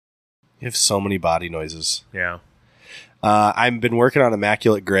You have so many body noises. Yeah. I've been working on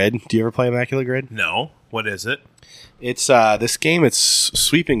Immaculate Grid. Do you ever play Immaculate Grid? No. What is it? It's this game. It's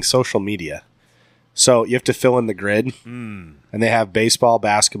sweeping social media. So you have to fill in the grid, and they have baseball,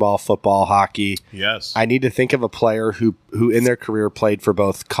 basketball, football, hockey. Yes. I need to think of a player who in their career played for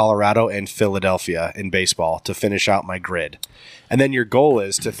both Colorado and Philadelphia in baseball to finish out my grid. And then your goal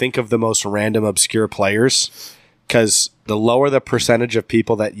is to think of the most random, obscure players, because the lower the percentage of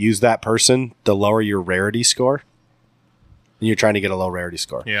people that use that person, the lower your rarity score. And you're trying to get a low rarity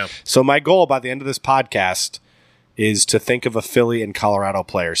score. Yeah. So my goal by the end of this podcast is to think of a Philly and Colorado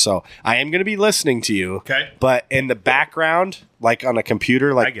player. So I am going to be listening to you. Okay. But in the background, like on a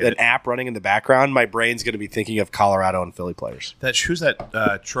computer, like get an it. app running in the background, my brain's going to be thinking of Colorado and Philly players. Who's that?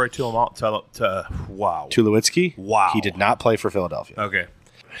 Troy Tulowitzki? Wow. Tulowitzki? Wow. He did not play for Philadelphia. Okay.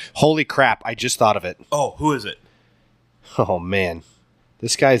 Holy crap, I just thought of it. Oh, who is it? Oh, man.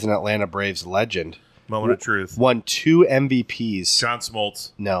 This guy's an Atlanta Braves legend. Moment of truth. Won 2 MVPs. John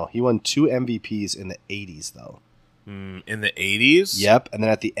Smoltz. No, he won 2 MVPs in the 80s, though. In the 80s? Yep, and then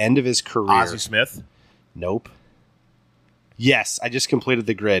at the end of his career... Ozzie Smith? Nope. Yes, I just completed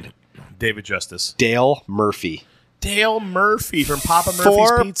the grid. David Justice. Dale Murphy. Dale Murphy from Papa Murphy's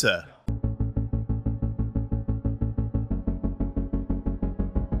For- Pizza.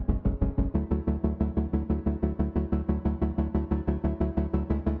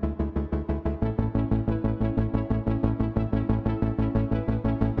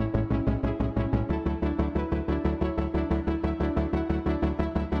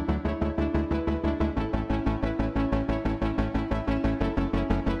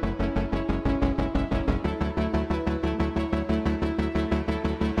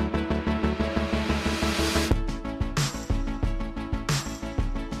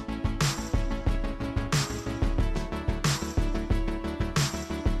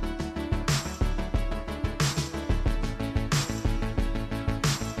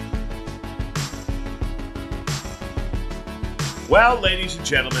 Well, ladies and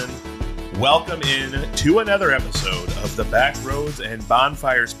gentlemen, welcome in to another episode of the Backroads and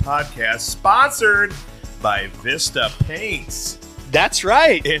Bonfires podcast, sponsored by Vista Paints That's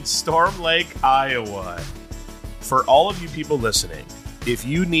right. in Storm Lake, Iowa. For all of you people listening, if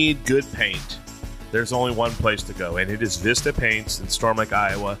you need good paint, there's only one place to go, and it is Vista Paints in Storm Lake,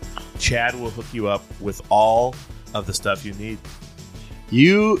 Iowa. Chad will hook you up with all of the stuff you need.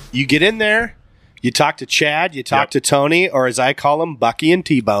 You get in there, you talk to Chad, you talk to Tony, or as I call them, Bucky and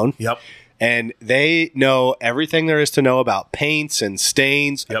T-Bone. Yep. And they know everything there is to know about paints and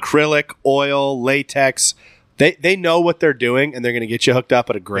stains, acrylic, oil, latex. They know what they're doing, and they're going to get you hooked up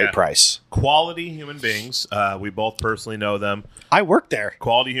at a great price. Quality human beings. We both personally know them. I work there.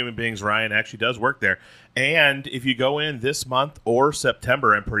 Quality human beings. Ryan actually does work there. And if you go in this month or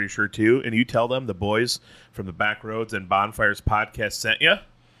September, I'm pretty sure too, and you tell them the boys from the Backroads and Bonfires podcast sent you,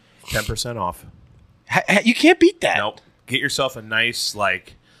 10% off. You can't beat that. Nope. Get yourself a nice,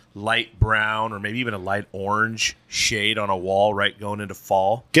 like, light brown or maybe even a light orange shade on a wall right going into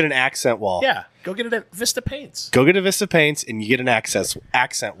fall. Get an accent wall. Yeah. Go get it at Vista Paints. Go get a Vista Paints, and you get an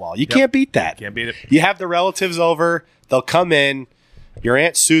accent wall. You can't beat that. Can't beat it. You have the relatives over. They'll come in. Your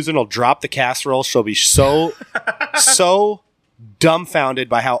Aunt Susan will drop the casserole. She'll be so dumbfounded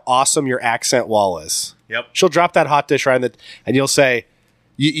by how awesome your accent wall is. Yep. She'll drop that hot dish right in the, and you'll say,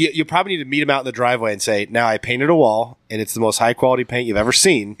 you probably need to meet him out in the driveway and say, now I painted a wall, and it's the most high quality paint you've ever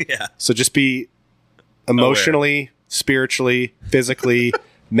seen. Yeah. So just be emotionally, spiritually, physically,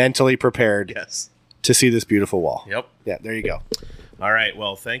 mentally prepared to see this beautiful wall. Yep. Yeah, there you go. All right.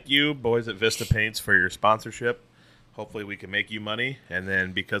 Well, thank you, boys at Vista Paints, for your sponsorship. Hopefully we can make you money, and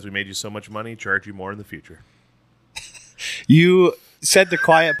then because we made you so much money, charge you more in the future. You said the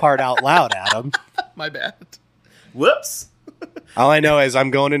quiet part out loud, Adam. My bad. Whoops. All I know is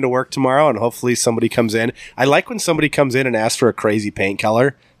I'm going into work tomorrow, and hopefully somebody comes in. I like when somebody comes in and asks for a crazy paint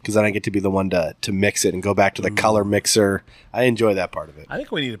color, because then I get to be the one to mix it and go back to the color mixer. I enjoy that part of it. I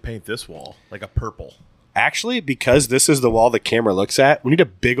think we need to paint this wall like a purple. Actually, because this is the wall the camera looks at, we need a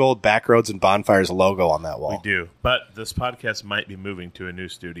big old Backroads and Bonfires logo on that wall. We do. But this podcast might be moving to a new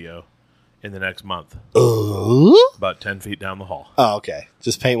studio in the next month. About 10 feet down the hall. Oh, okay.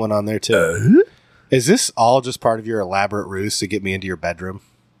 Just paint one on there, too. Is this all just part of your elaborate ruse to get me into your bedroom?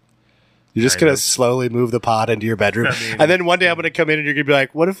 You're just going to slowly move the pot into your bedroom. And then one day I'm going to come in and you're going to be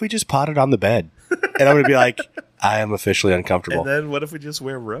like, what if we just potted on the bed? And I'm going to be like, I am officially uncomfortable. And then what if we just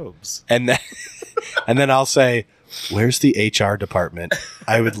wear robes? And then I'll say, where's the HR department?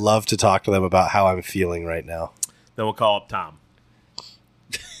 I would love to talk to them about how I'm feeling right now. Then we'll call up Tom.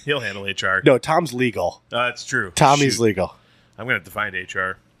 He'll handle HR. No, Tom's legal. That's true. Tommy's legal. I'm going to have to find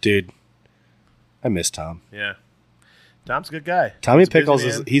HR. Dude, I miss Tom. Yeah. Tom's a good guy. Tommy He's a busy Pickles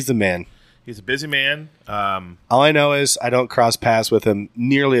man. he's the man. He's a busy man. All I know is I don't cross paths with him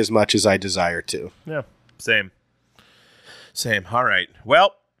nearly as much as I desire to. Yeah, same. All right.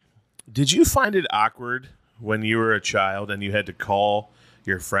 Well, did you find it awkward when you were a child and you had to call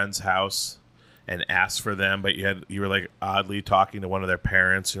your friend's house and ask for them, but you were like oddly talking to one of their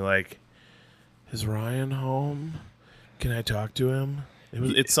parents? You're like, "Is Ryan home? Can I talk to him?"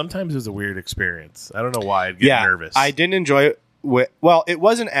 Sometimes it was a weird experience. I don't know why. I'd get nervous. I didn't enjoy it. Well, it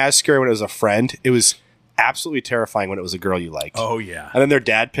wasn't as scary when it was a friend. It was absolutely terrifying when it was a girl you liked. Oh yeah. And then their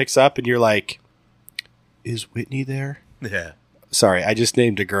dad picks up and you're like, "Is Whitney there?" Yeah. Sorry, I just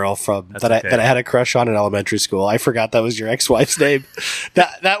named a girl That's that okay. I had a crush on in elementary school. I forgot that was your ex-wife's name.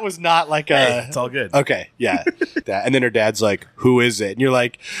 That was not like a. Hey, it's all good. Okay, yeah. And then her dad's like, "Who is it?" And you're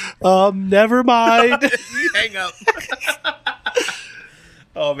like, never mind. You hang up.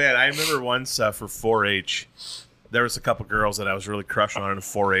 Oh man, I remember once for 4-H, there was a couple girls that I was really crushing on in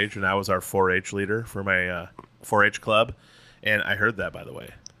 4-H, and I was our 4-H leader for my 4-H club, and I heard that, by the way.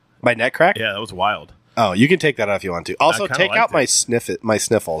 My neck crack? Yeah, that was wild. Oh, you can take that out if you want to. Also, kinda take out liked my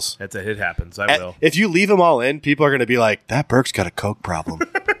sniffles. It happens. I will. If you leave them all in, people are going to be like, "That Burke's got a coke problem."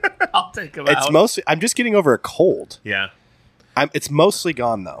 I'll take them It's out. mostly. I'm just getting over a cold. Yeah, It's mostly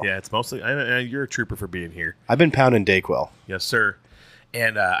gone though. yeah. It's mostly. You're a trooper for being here. I've been pounding Dayquil. Yes, sir.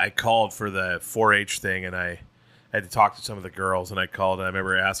 And I called for the 4-H thing, and I had to talk to some of the girls, and I called, and I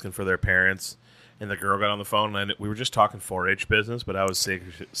remember asking for their parents, and the girl got on the phone, and we were just talking 4-H business, but I was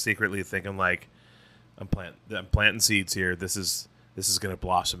secretly thinking, like, I'm planting seeds here. This is going to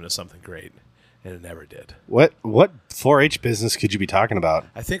blossom into something great, and it never did. What 4-H business could you be talking about?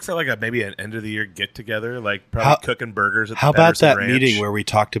 I think for like maybe an end of the year get together, like probably cooking burgers at the How about Pedersen that Ranch. meeting where we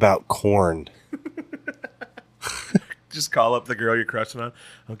talked about corn? Just call up the girl you're crushing on.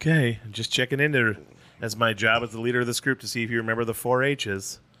 Okay, I'm just checking in there as my job as the leader of this group to see if you remember the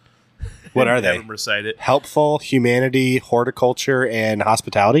 4-H's. What are Have they? them recite it. Helpful, humanity, horticulture, and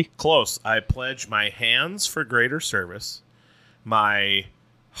hospitality? Close. I pledge my hands for greater service, my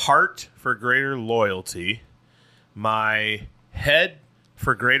heart for greater loyalty, my head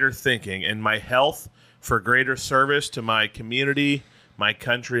for greater thinking, and my health for greater service to my community, my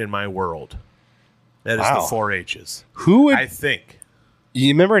country, and my world. That is Wow. the 4-H's. Who would I think. you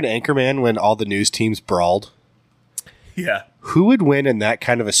remember in Anchorman when all the news teams brawled? Yeah. Who would win in that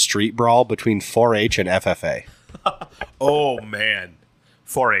kind of a street brawl between 4-H and FFA? Oh, man.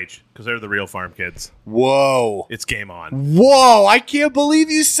 4-H, because they're the real farm kids. Whoa. It's game on. Whoa, I can't believe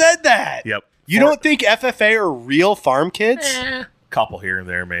you said that. Yep. You don't think FFA are real farm kids? Couple here and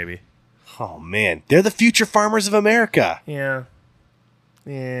there, maybe. Oh, man. They're the future farmers of America. Yeah.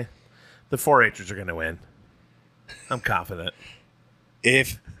 Yeah. The 4-H'ers are going to win. I'm confident.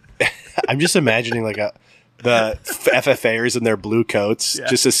 If I'm just imagining like the FFAers in their blue coats Yeah.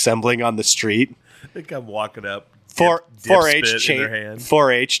 just assembling on the street. I think I'm walking up. 4-H in their hand.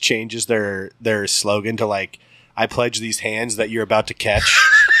 4-H changes their slogan to like, "I pledge these hands that you're about to catch."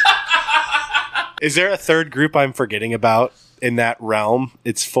 Is there a third group I'm forgetting about in that realm?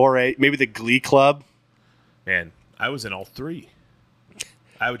 It's 4-H, maybe the Glee Club. Man, I was in all three.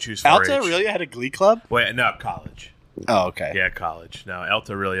 I would choose 4-H. Alta really had a Glee Club? Wait, no, college. Oh, okay. Yeah, college. No,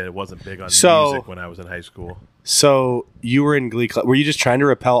 Alta really wasn't big on So- music when I was in high school. So you were in Glee Club. Were you just trying to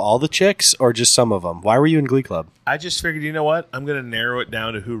repel all the chicks or just some of them? Why were you in Glee Club? I just figured, you know what? I'm going to narrow it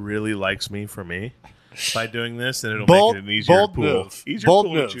down to who really likes me for me by doing this, and it'll Bold- make it an easier bold pool. move. Easier Bold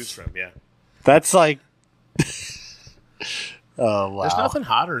pool move. to choose from, yeah. That's like... Oh, wow. There's nothing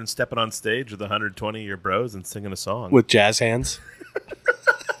hotter than stepping on stage with 120 of your bros and singing a song. With jazz hands?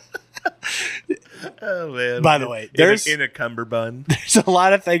 Oh, man. By the way, In there's- a cummerbund. There's a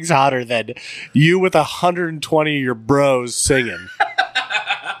lot of things hotter than you with 120 of your bros singing.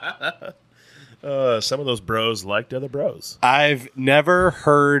 Some of those bros liked other bros. I've never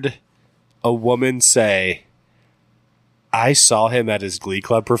heard a woman say, "I saw him at his Glee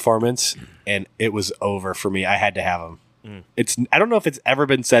Club performance and it was over for me. I had to have him." I don't know if it's ever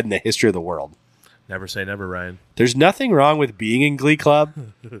been said in the history of the world. Never say never, Ryan. There's nothing wrong with being in Glee Club.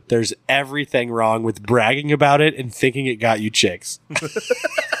 There's everything wrong with bragging about it and thinking it got you chicks.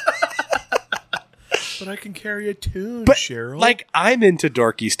 But I can carry a tune, But Cheryl. like, I'm into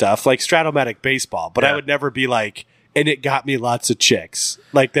dorky stuff like Stratomatic baseball, but I Yeah. would never be like, and it got me lots of chicks.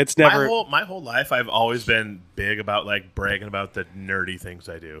 Like, that's never. my whole life, I've always been big about like bragging about the nerdy things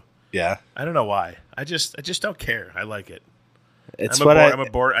I do. Yeah, I don't know why. I just don't care. I like it. it's I'm what I'm a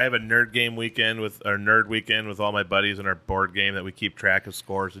board. I have a nerd weekend with all my buddies in our board game that we keep track of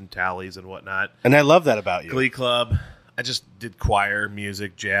scores and tallies and whatnot. and I love that about you. Glee Club. I just did choir,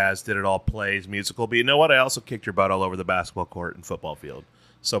 music, jazz, did it all, plays, musical. But you know what? I also kicked your butt all over the basketball court and football field.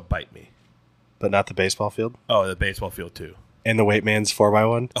 So bite me. But not the baseball field? Oh, the baseball field too. And the weight man's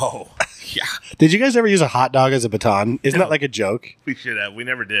 4x1? Oh, yeah. Did you guys ever use a hot dog as a baton? Isn't that like a joke? We should have. We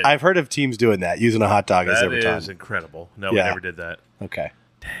never did. I've heard of teams doing that, using a hot dog as their baton. That is incredible. No, we never did that. Okay.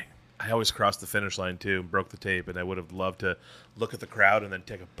 Dang. I always crossed the finish line too and broke the tape, and I would have loved to look at the crowd and then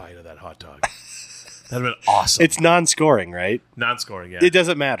take a bite of that hot dog. That'd have been awesome. It's non-scoring, right? Non-scoring, yeah. It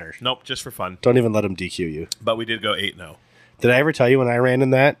doesn't matter. Nope, just for fun. Don't even let them DQ you. But we did go 8-0. Did I ever tell you when I ran in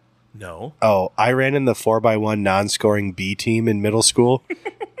that? No. Oh, I ran in the 4x1 non-scoring B team in middle school,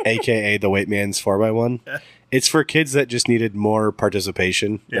 a.k.a. the weight man's 4x1. It's for kids that just needed more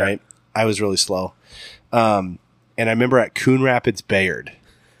participation, right? I was really slow. And I remember at Coon Rapids Bayard,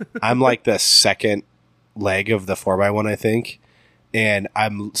 I'm like the second leg of the 4x1, I think. And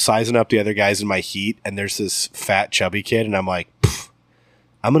I'm sizing up the other guys in my heat, and there's this fat, chubby kid, and I'm like,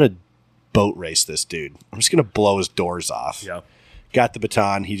 I'm going to boat race this dude. I'm just going to blow his doors off. Yeah. Got the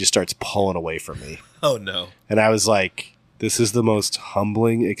baton. He just starts pulling away from me. Oh, no. And I was like, this is the most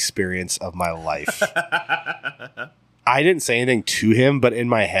humbling experience of my life. I didn't say anything to him, but in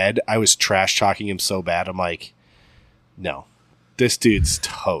my head, I was trash talking him so bad. I'm like, no, this dude's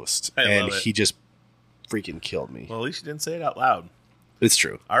toast. And he just freaking killed me. Well, at least you didn't say it out loud. It's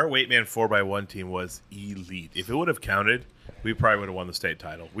true. Our weight man 4x1 team was elite. If it would have counted, we probably would have won the state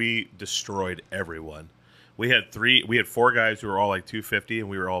title. We destroyed everyone. We had 4 guys who were all like 250, and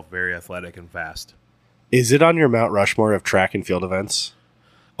we were all very athletic and fast. Is it on your Mount Rushmore of track and field events?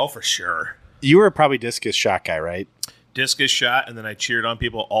 Oh, for sure. You were probably discus shot guy, right? Discus shot, and then I cheered on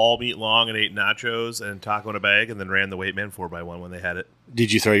people all meet long and ate nachos and taco in a bag, and then ran the weight man 4x1 when they had it.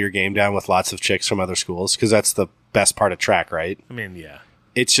 Did you throw your game down with lots of chicks from other schools? Because that's the best part of track, right? I mean, yeah.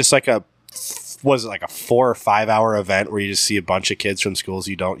 It's just like a 4 or 5 hour event where you just see a bunch of kids from schools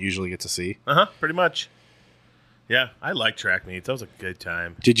you don't usually get to see? Pretty much. Yeah, I like track meets. That was a good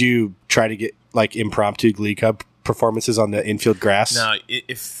time. Did you try to get like impromptu Glee Club performances on the infield grass? No,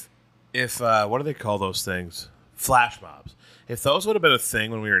 if what do they call those things? Flash mobs. If those would have been a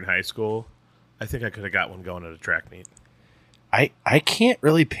thing when we were in high school, I think I could have got one going at a track meet. I can't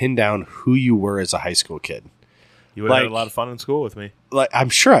really pin down who you were as a high school kid. You would have had a lot of fun in school with me. Like I'm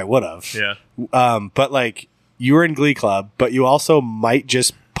sure I would have. Yeah. But like you were in Glee Club, but you also might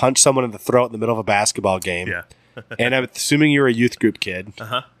just punch someone in the throat in the middle of a basketball game. Yeah. And I'm assuming you were a youth group kid.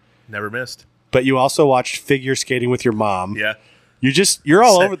 Never missed. But you also watched figure skating with your mom. Yeah. You're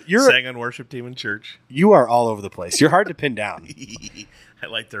all over. Sang on worship team in church. You are all over the place. You're hard to pin down. I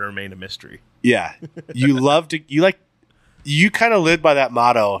like to remain a mystery. Yeah. You kind of lived by that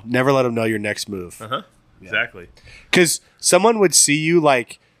motto, never let them know your next move. Yeah. Exactly. Because someone would see you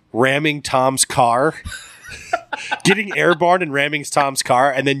like ramming Tom's car, getting airborne and ramming Tom's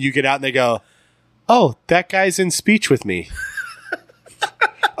car, and then you get out and they go, oh, that guy's in speech with me.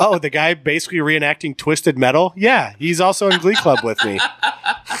 Oh, the guy basically reenacting Twisted Metal? Yeah, he's also in Glee Club with me.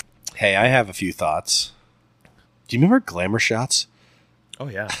 Hey, I have a few thoughts. Do you remember glamour shots? Oh,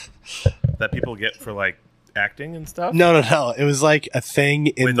 yeah. That people get for, like, acting and stuff? No. It was like a thing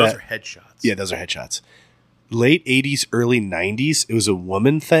in those are headshots. Yeah, those are headshots. Late 80s, early 90s, it was a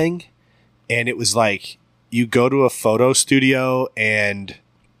woman thing. And it was like you go to a photo studio and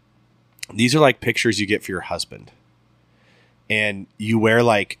these are like pictures you get for your husband. And you wear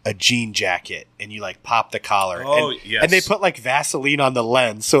like a jean jacket and you like pop the collar. Yes. And they put like Vaseline on the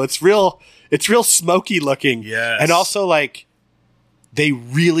lens. So it's real smoky looking. Yes. And also like they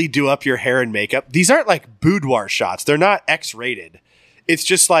really do up your hair and makeup. These aren't like boudoir shots. They're not X-rated. It's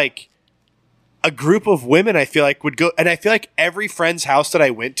just like a group of women I feel like would go. And I feel like every friend's house that I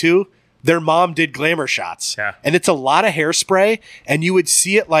went to, their mom did glamour shots. Yeah. And it's a lot of hairspray. And you would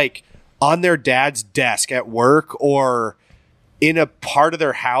see it like on their dad's desk at work or in a part of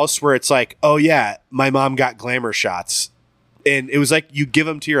their house where it's like, oh yeah, my mom got glamour shots. And it was like you give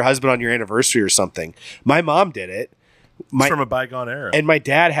them to your husband on your anniversary or something. My mom did it. It's from a bygone era. And my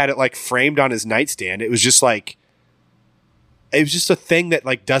dad had it like framed on his nightstand. It was just a thing that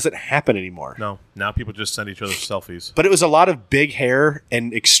like doesn't happen anymore. No, now people just send each other selfies. But it was a lot of big hair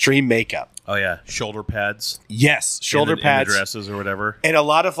and extreme makeup. Oh yeah, shoulder pads. Yes, shoulder pads, in the dresses or whatever, and a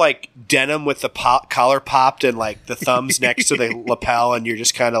lot of like denim with the collar popped and like the thumbs next to the lapel, and you're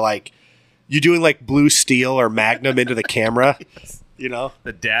just kind of like you're doing like blue steel or Magnum into the camera. Yes. You know,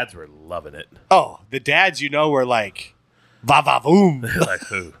 the dads were loving it. Oh, the dads, were like, va va voom. They're like,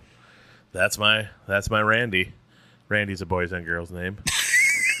 who? That's my Randy. Randy's a boys and girls name.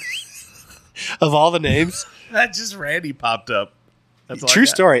 Of all the names, that just Randy popped up. That's all True I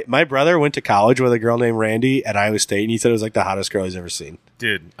got. story. My brother went to college with a girl named Randy at Iowa State, and he said it was like the hottest girl he's ever seen.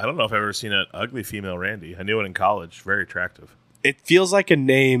 Dude, I don't know if I've ever seen an ugly female Randy. I knew it in college. Very attractive. It feels like a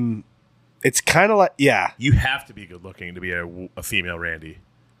name. It's kind of like, yeah. You have to be good looking to be a female Randy.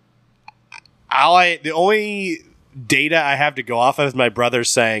 The only data I have to go off of is my brother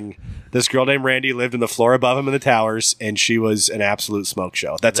saying this girl named Randy lived in the floor above him in the towers, and she was an absolute smoke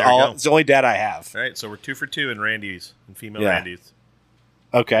show. That's There we all. go. It's the only data I have. All right, so we're 2 for 2 in Randy's and female Yeah. Randy's.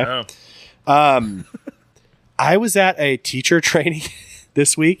 Okay. Oh, I was at a teacher training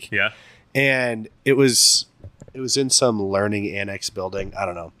this week, yeah. and it was in some learning annex building. I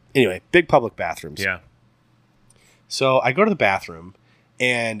don't know. Anyway, big public bathrooms. Yeah. So I go to the bathroom,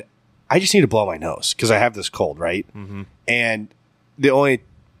 and I just need to blow my nose because I have this cold, right? Mm-hmm. And the only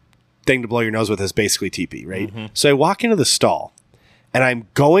thing to blow your nose with is basically TP, right? Mm-hmm. So I walk into the stall, and I'm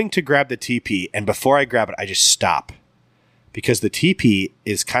going to grab the TP, and before I grab it, I just stop because the TP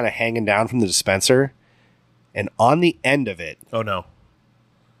is kind of hanging down from the dispenser, and on the end of it, Oh, no.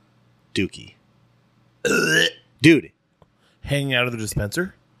 Dookie. Dude, Hanging out of the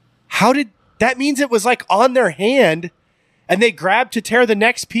dispenser? how did that means it was like on their hand, and they grabbed to tear the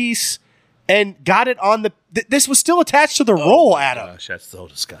next piece and got it on the. This was still attached to the roll, Adam. Gosh, that's so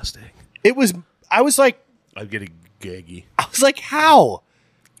disgusting. It was. I was like, I'm getting gaggy. how?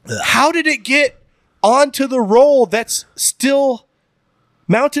 How did it get onto the roll that's still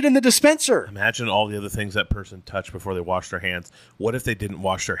mounted in the dispenser? Imagine all the other things that person touched before they washed their hands. What if they didn't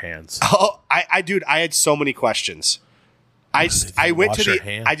wash their hands? Oh, dude, I had so many questions. I didn't went to wash their the.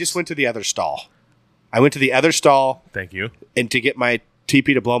 hands. I just went to the other stall. I went to the other stall Thank you. and to get my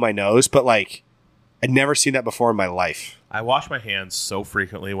TP to blow my nose, but like, I'd never seen that before in my life. I wash my hands so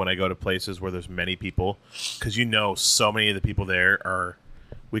frequently when I go to places where there's many people because so many of the people there are.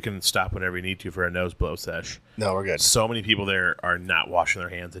 We can stop whenever we need to for a nose blow sesh. No, we're good. So many people there are not washing their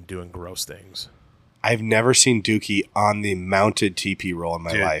hands and doing gross things. I've never seen Dookie on the mounted TP roll in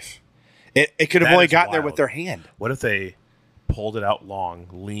my Dude, life. It could have that only is gotten there wild. with their hand. What if they pulled it out long,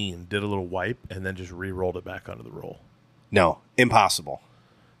 lean, did a little wipe, and then just re-rolled it back onto the roll? No, impossible.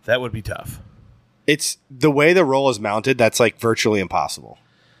 That would be tough. It's the way the roll is mounted. That's like virtually impossible.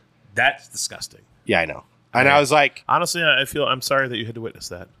 That's disgusting. Yeah, I know. And I was like, Honestly, I'm sorry that you had to witness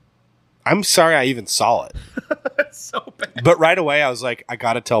that. I'm sorry I even saw it. That's so bad. But right away, I was like, I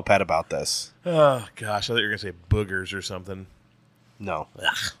got to tell Pet about this. Oh, gosh. I thought you were going to say boogers or something. No.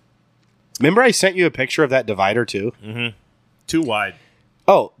 Ugh. Remember I sent you a picture of that divider too? Too wide.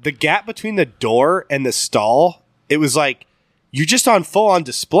 Oh, the gap between the door and the stall, it was like, you're just on full on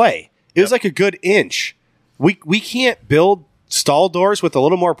display. It was like a good inch. We can't build stall doors with a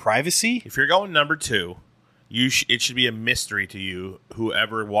little more privacy. If you're going number 2, it should be a mystery to you,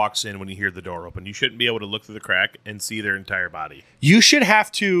 whoever walks in when you hear the door open. You shouldn't be able to look through the crack and see their entire body. You should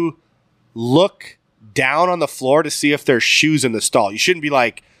have to look down on the floor to see if there's shoes in the stall. You shouldn't be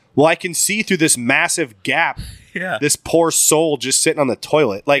like, well, I can see through this massive gap. Yeah. This poor soul just sitting on the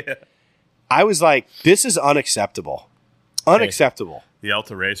toilet. Like, I was like, this is unacceptable. Unacceptable. The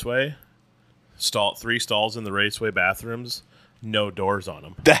Alta Raceway, 3 stalls in the Raceway bathrooms, no doors on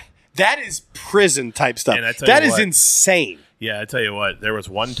them. That is prison type stuff. And I tell That you is what- insane. Yeah, I tell you what, there was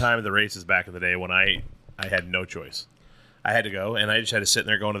one time in the races back in the day when I had no choice. I had to go, and I just had to sit in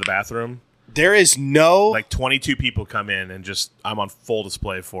there going to the bathroom. There is no Like 22 people come in, and I'm on full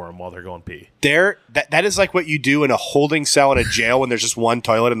display for them while they're going pee. that is like what you do in a holding cell in a jail when there's just one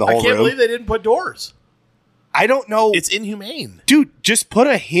toilet in the I whole can't room. believe they didn't put doors. I don't know. It's inhumane. Dude, just put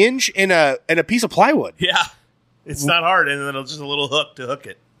a hinge in a piece of plywood. Yeah. It's not hard, and then just a little hook to hook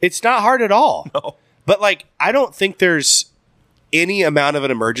it. It's not hard at all. No. But like, I don't think there's any amount of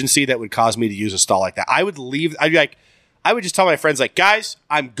an emergency that would cause me to use a stall like that. I would leave. I'd be like, I would just tell my friends, like, guys,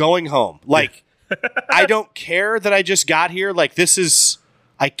 I'm going home. Like, I don't care that I just got here. Like,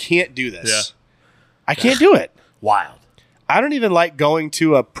 I can't do this. Yeah. I can't do it. Wild. I don't even like going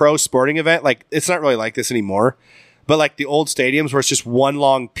to a pro sporting event. Like, it's not really like this anymore. But like the old stadiums where it's just one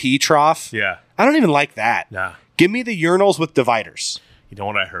long pee trough. Yeah. I don't even like that. Nah. Give me the urinals with dividers. You know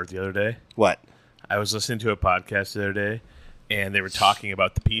what I heard the other day? What? I was listening to a podcast the other day, and they were talking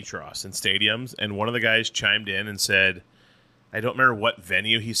about the pee troughs in stadiums, and one of the guys chimed in and said, I don't remember what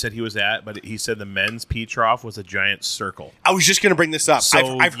venue he said he was at, but he said the men's pee trough was a giant circle. I was just going to bring this up.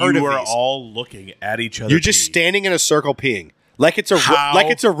 So I've heard of you are these. all looking at each other. You're just pee. standing in a circle peeing. Like it's How? like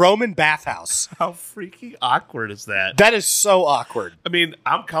it's a Roman bathhouse. How freaking awkward is that? That is so awkward. I mean,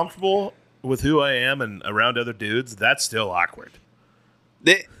 I'm comfortable with who I am and around other dudes. That's still awkward.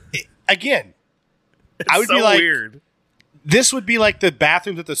 Again, It's I would so be like, weird. this would be like the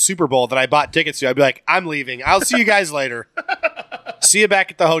bathrooms at the Super Bowl that I bought tickets to. I'd be like, I'm leaving. I'll see you guys later. see you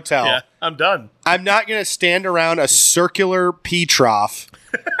back at the hotel. Yeah, I'm done. I'm not going to stand around a circular pee trough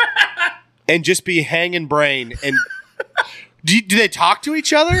and just be hanging brain. And do they talk to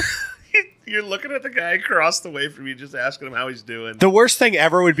each other? You're looking at the guy across the way from you, just asking him how he's doing. The worst thing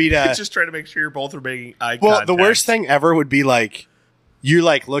ever would be to just trying to make sure you're both are making eye contact. Well, the worst thing ever would be like you're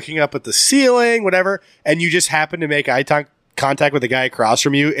like looking up at the ceiling, whatever, and you just happen to make contact with the guy across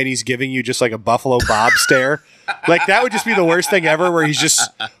from you, and he's giving you just like a Buffalo Bob stare. Like that would just be the worst thing ever. Where he's just,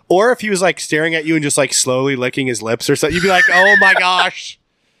 or if he was like staring at you and just like slowly licking his lips or something, you'd be like, "Oh my gosh,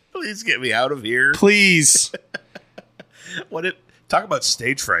 Please get me out of here." please." Talk about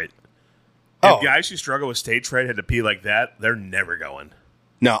stage fright. Oh. If guys who struggle with stage fright had to pee like that, they're never going.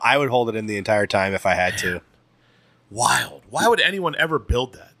 No, I would hold it in the entire time if I had to. Wild. Why would anyone ever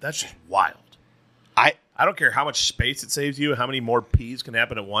build that? That's just wild. I don't care how much space it saves you, how many more pees can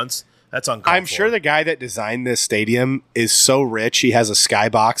happen at once. That's uncalled I'm sure the guy that designed this stadium is so rich, he has a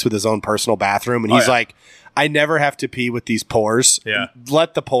skybox with his own personal bathroom, and he's like, I never have to pee with these pores. Yeah.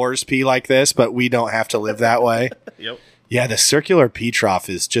 Let the pores pee like this, but we don't have to live that way. Yep. Yeah, the circular pee trough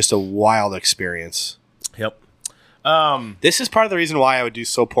is just a wild experience. Yep. This is part of the reason why I would do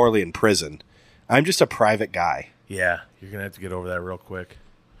so poorly in prison. I'm just a private guy. Yeah, you're gonna have to get over that real quick.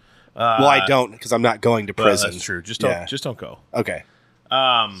 Well, I don't because I'm not going to prison. That's true. Just don't go. Okay.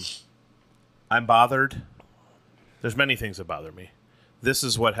 I'm bothered. There's many things that bother me. This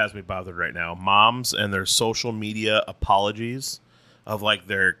is what has me bothered right now. Moms and their social media apologies of like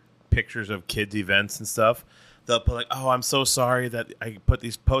their pictures of kids' events and stuff. They'll put like, "Oh, I'm so sorry that I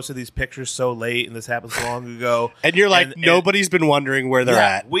posted these pictures so late and this happened so long ago." And you're like, nobody's been wondering where they're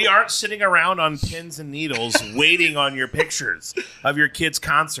at. We aren't sitting around on pins and needles waiting on your pictures of your kid's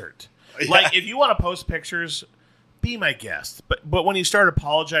concert. Yeah. Like, if you want to post pictures, be my guest. But when you start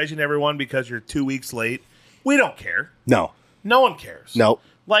apologizing to everyone because you're 2 weeks late, we don't care. No. No one cares. Nope.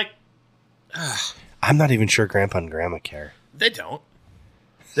 Like, I'm not even sure Grandpa and Grandma care. they don't.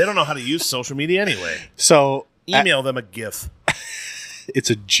 They don't know how to use social media anyway. So Email them a GIF. it's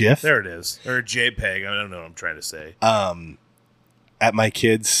a GIF. There it is. Or a JPEG. I don't know what I'm trying to say. At my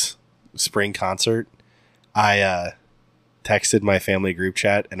kids' spring concert, I texted my family group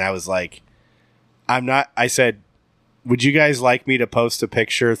chat and I was like, I said, would you guys like me to post a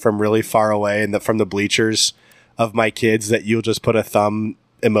picture from really far away and from the bleachers of my kids that you'll just put a thumb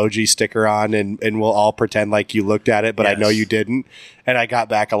emoji sticker on and we'll all pretend like you looked at it, but Yes. I know you didn't. And I got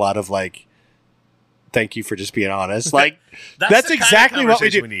back a lot of like, thank you for just being honest. Like that's the kind of exactly what we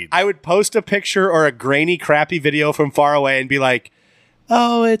do. conversation we need. I would post a picture or a grainy, crappy video from far away and be like,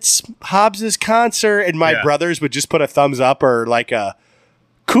 "Oh, it's Hobbs's concert," and my brothers would just put a thumbs up or like a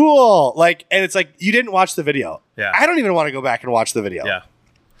cool, like, and it's like you didn't watch the video. Yeah. I don't even want to go back and watch the video. Yeah.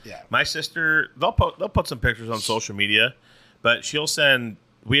 Yeah. My sister, they'll put some pictures on social media, but she'll send.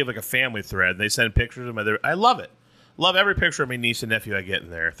 We have like a family thread. They send pictures of my. I love it. Love every picture of my niece and nephew I get in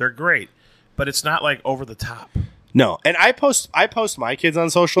there. They're great, but it's not like over the top. No, and I post my kids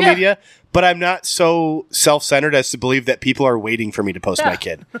on social media, but I'm not so self-centered as to believe that people are waiting for me to post my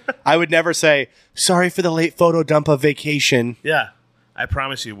kid. I would never say, "Sorry for the late photo dump of vacation." Yeah, I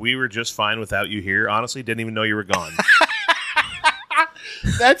promise you, we were just fine without you here. Honestly, didn't even know you were gone.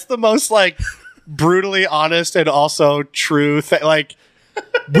 That's the most like brutally honest and also true thing. Like,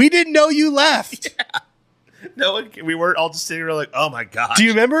 we didn't know you left. No, we weren't all just sitting around like, "Oh my god." Do you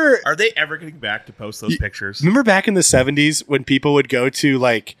remember? Are they ever getting back to post those pictures? Remember back in the 70s when people would go to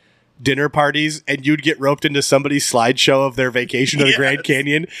like dinner parties and you'd get roped into somebody's slideshow of their vacation to the Grand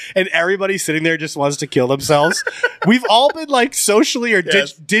Canyon and everybody sitting there just wants to kill themselves? We've all been like socially or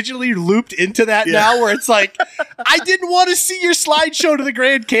digitally looped into that now where it's like, I didn't want to see your slideshow to the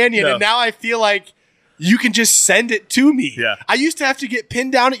Grand Canyon and now I feel like you can just send it to me. Yeah. I used to have to get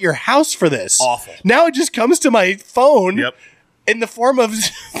pinned down at your house for this. Awful. Now it just comes to my phone Yep. in the form of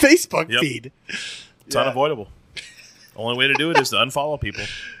Facebook feed. It's unavoidable. Only way to do it is to unfollow people.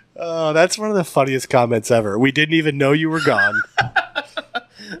 Oh, that's one of the funniest comments ever. We didn't even know you were gone.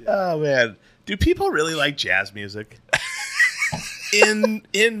 Oh man, do people really like jazz music? In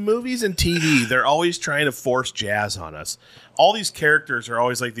movies and TV, they're always trying to force jazz on us. All these characters are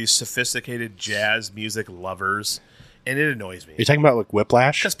always like these sophisticated jazz music lovers, and it annoys me You're talking about like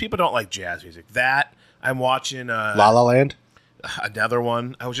Whiplash? because people don't like jazz music. That I'm watching La La Land? another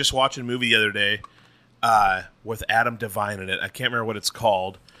one. I was just watching a movie the other day with Adam Devine in it. I can't remember what it's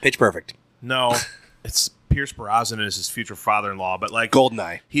called. Pitch Perfect. No, it's Pierce Brosnan as his future father-in-law, but like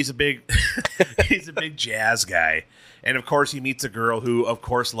Goldeneye. he's a big jazz guy. And of course he meets a girl who of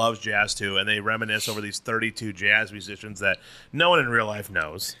course loves jazz too, and they reminisce over these 32 jazz musicians that no one in real life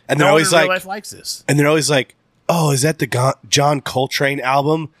knows. And no they're one always in real like- life likes this. And they're always like, oh, is that the John Coltrane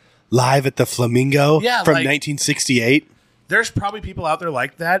album, Live at the Flamingo from 1968? There's probably people out there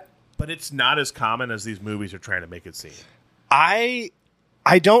like that, but it's not as common as these movies are trying to make it seem. I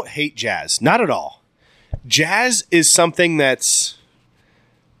don't hate jazz. Not at all. Jazz is something it's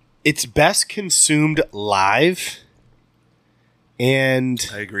best consumed live, and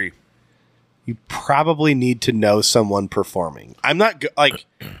I agree. you probably need to know someone performing. I'm not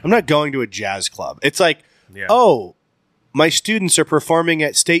going to a jazz club. It's like, oh, my students are performing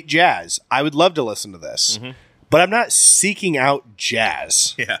at State Jazz. I would love to listen to this, but I'm not seeking out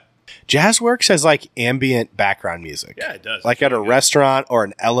jazz. Yeah. Jazz works as like ambient background music. Yeah, it does. Like at a restaurant or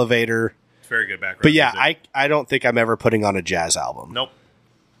an elevator. It's very good background But yeah, music. I don't think I'm ever putting on a jazz album. Nope.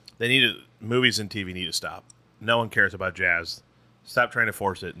 Movies and TV need to stop. No one cares about jazz. Stop trying to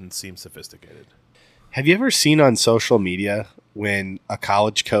force it and seem sophisticated. Have you ever seen on social media when a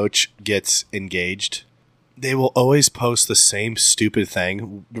college coach gets engaged? They will always post the same stupid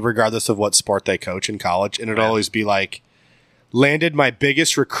thing, regardless of what sport they coach in college. And it'll always be like, landed my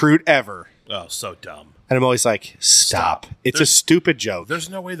biggest recruit ever. Oh, so dumb. And I'm always like, stop. It's a stupid joke. There's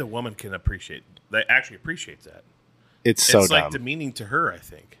no way the woman can actually appreciate that. It's so dumb. It's like demeaning to her, I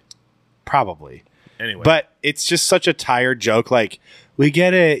think. Probably. Anyway. But it's just such a tired joke. Like, we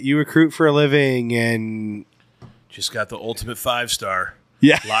get it. You recruit for a living and... Just got the ultimate 5-star.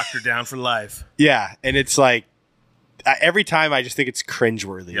 Yeah. Locked her down for life. Yeah. And it's like, every time I just think it's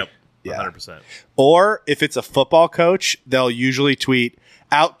cringeworthy. Yep. Yeah. 100%. Or if it's a football coach, they'll usually tweet,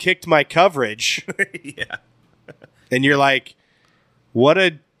 outkicked my coverage. Yeah. And you're like, what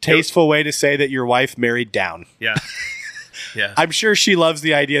a tasteful way to say that your wife married down. Yeah. Yeah. I'm sure she loves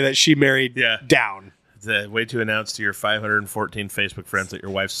the idea that she married down. The way to announce to your 514 Facebook friends that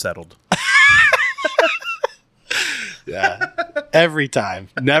your wife's settled. Yeah. Every time.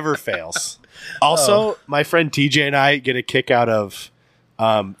 Never fails. Also, my friend TJ and I get a kick out of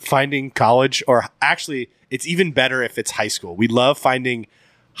finding college, or actually, it's even better if it's high school. We love finding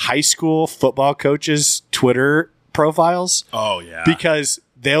high school football coaches' Twitter profiles. Oh, yeah. Because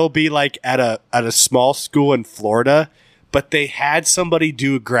they'll be like at a small school in Florida, but they had somebody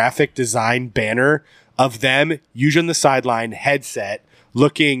do a graphic design banner of them, usually on the sideline, headset,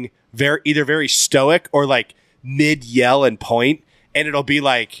 looking either very stoic or like mid yell and point, and it'll be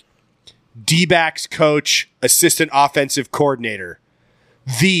like D-backs coach, assistant offensive coordinator,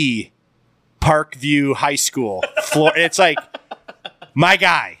 the Parkview High School. It's like, my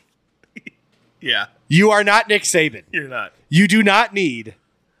guy. Yeah. You are not Nick Saban. You're not. You do not need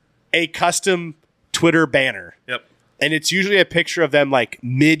a custom Twitter banner. Yep. And it's usually a picture of them like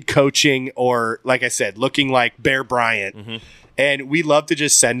mid-coaching or, like I said, looking like Bear Bryant. Mm-hmm. And we love to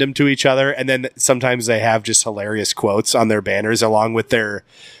just send them to each other. And then sometimes they have just hilarious quotes on their banners along with their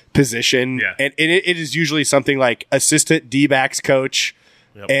position. Yeah. And it is usually something like assistant D-backs coach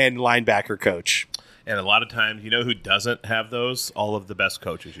and linebacker coach. And a lot of times, you know who doesn't have those? All of the best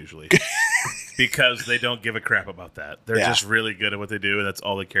coaches usually. Because they don't give a crap about that. They're just really good at what they do, and that's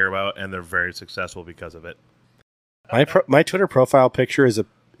all they care about, and they're very successful because of it. My Twitter profile picture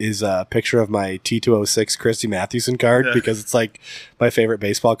is a picture of my T206 Christy Mathewson card because it's like my favorite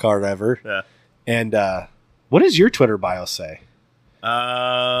baseball card ever. Yeah. And what does your Twitter bio say?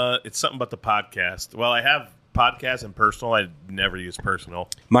 It's something about the podcast. Well, I have podcast and personal. I never use personal.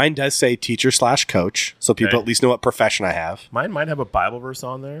 Mine does say teacher/coach, so people at least know what profession I have. Mine might have a Bible verse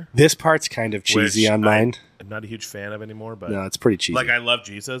on there. This part's kind of cheesy on mine. I'm not a huge fan of anymore, but no, it's pretty cheesy. Like, I love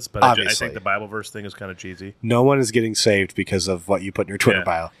Jesus, but I think the Bible verse thing is kind of cheesy. No one is getting saved because of what you put in your Twitter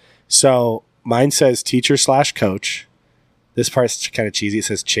bio. So mine says teacher/coach. This part's kind of cheesy. It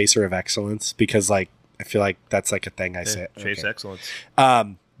says chaser of excellence because, like, I feel like that's like a thing I say. Chase excellence.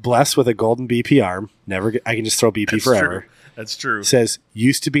 Blessed with a golden BP arm. I can just throw BP forever. True. That's true. Says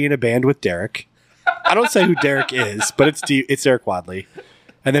used to be in a band with Derek. I don't say who Derek is, but it's Derek Wadley.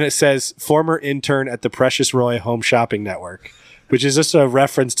 And then it says former intern at the Precious Roy Home Shopping Network, which is just a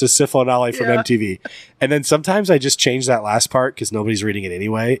reference to Sifo and Ollie from MTV. And then sometimes I just change that last part because nobody's reading it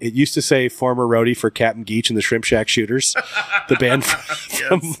anyway. It used to say former roadie for Captain Geach and the Shrimp Shack Shooters, the band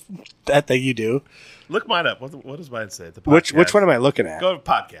from That Thing You Do. Look mine up. What does mine say? The podcast. Which one am I looking at? Go to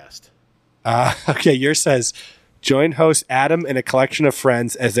podcast. Okay, yours says, join host Adam and a collection of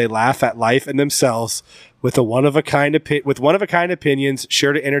friends as they laugh at life and themselves with one of a kind opinions,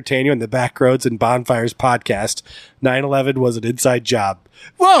 sure to entertain you on the Back Roads and Bonfires podcast. 9/11 was an inside job.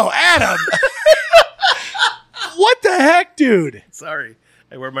 Whoa, Adam! What the heck, dude? Sorry,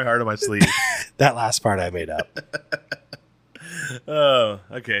 I wear my heart on my sleeve. That last part I made up. Oh,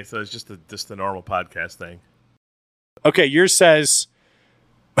 okay. So it's just the normal podcast thing. Okay, yours says.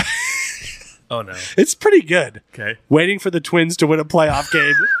 Oh, no. It's pretty good. Okay. Waiting for the Twins to win a playoff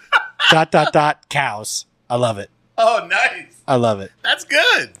game. ... Cows. I love it. Oh, nice. I love it. That's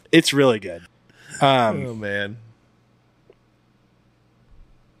good. It's really good. Oh, man.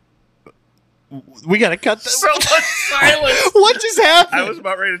 We got to cut this. So much silence. What just happened? I was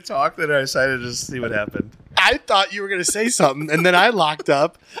about ready to talk, then I decided to just see what happened. I thought you were going to say something, and then I locked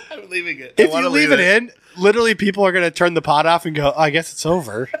up. I'm leaving it. If you leave it in, literally people are going to turn the pot off and go, oh, I guess it's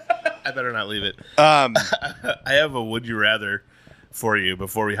over. I better not leave it. I have a would you rather for you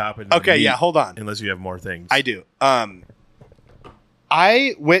before we hop into Okay, the meat, yeah, hold on. Unless you have more things. I do.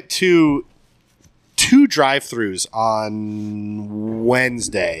 I went to 2 drive-thrus on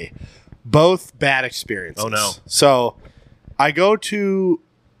Wednesday. Both bad experiences. Oh, no. So I go to...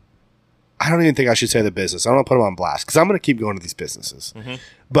 I don't even think I should say the business. I don't want to put them on blast because I'm going to keep going to these businesses. Mm-hmm.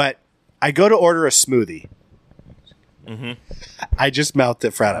 But I go to order a smoothie. Mm-hmm. I just mouthed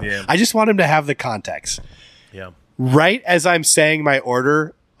it for Adam. Yeah. I just want him to have the context. Yeah. Right as I'm saying my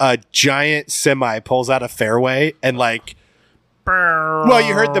order, a giant semi pulls out a fairway and well,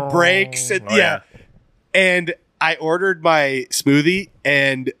 you heard the brakes. And, yeah. And I ordered my smoothie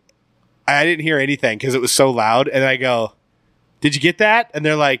and I didn't hear anything because it was so loud. And I go, did you get that? And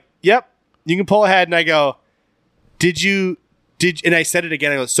they're like, yep, you can pull ahead. And I go, and I said it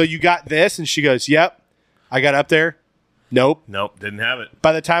again. I go, so you got this? And she goes, yep. I got up there. Nope. Didn't have it.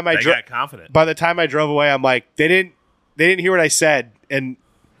 By the time I got confident. By the time I drove away, I'm like, they didn't hear what I said. And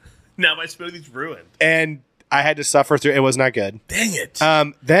now my smoothie's ruined. And I had to suffer through. It was not good. Dang it.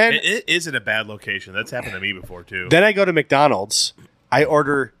 Then it is in a bad location. That's happened to me before too. Then I go to McDonald's. I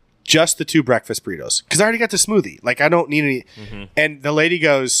order just the 2 breakfast burritos because I already got the smoothie. Like I don't need any. Mm-hmm. And the lady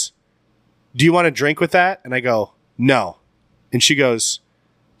goes, do you want a drink with that? And I go, no. And she goes,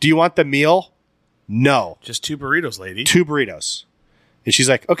 do you want the meal? No. Just 2 burritos, lady. 2 burritos. And she's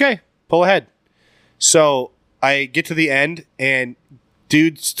like, okay, pull ahead. So I get to the end and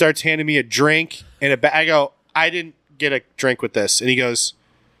dude starts handing me a drink and a bag. I go, I didn't get a drink with this. And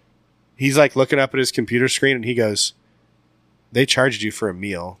he's like looking up at his computer screen and he goes, they charged you for a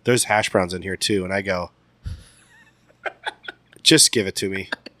meal. There's hash browns in here too. And I go, just give it to me.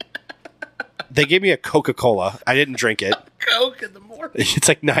 They gave me a Coca-Cola. I didn't drink it. Coke in the morning. It's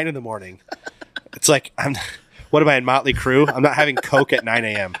like 9 in the morning. It's like, what am I in Motley Crue? I'm not having Coke at 9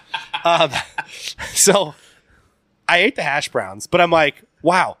 a.m. So I ate the hash browns, but I'm like,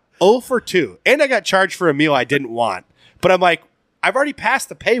 wow, 0 for 2. And I got charged for a meal I didn't want. But I'm like, I've already passed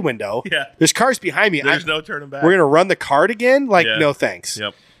the pay window. Yeah. There's cars behind me. There's no turning back. We're going to run the card again? Like, no thanks.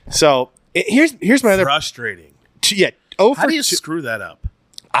 Yep. So here's my other... Frustrating. 0 How for do you 2. screw that up?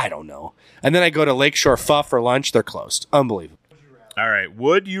 I don't know. And then I go to Lakeshore Pho for lunch. They're closed. Unbelievable. All right.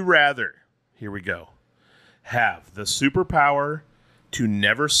 Would you rather, here we go, have the superpower to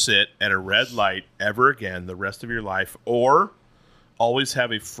never sit at a red light ever again the rest of your life, or always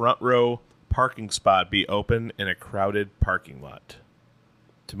have a front row parking spot be open in a crowded parking lot?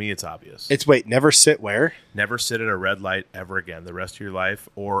 To me, it's obvious. Never sit where? Never sit at a red light ever again the rest of your life,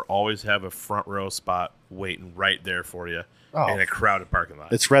 or always have a front row spot waiting right there for you in a crowded parking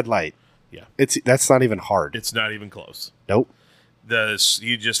lot. It's red light. Yeah. That's not even hard. It's not even close. Nope.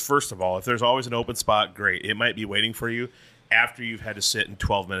 First of all, if there's always an open spot, great. It might be waiting for you after you've had to sit in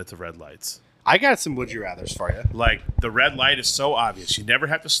 12 minutes of red lights. I got some would you rathers for you. Like, the red light is so obvious. You never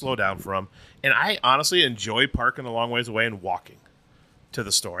have to slow down for them. And I honestly enjoy parking a long ways away and walking to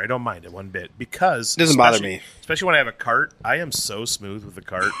the store. I don't mind it one bit because... It doesn't bother me. Especially when I have a cart. I am so smooth with the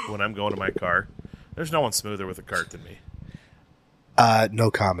cart when I'm going to my car. There's no one smoother with a cart than me. No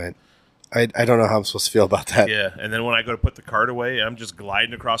comment. I don't know how I'm supposed to feel about that. Yeah, and then when I go to put the cart away, I'm just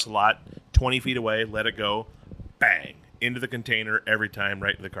gliding across the lot, 20 feet away, let it go, bang, into the container every time,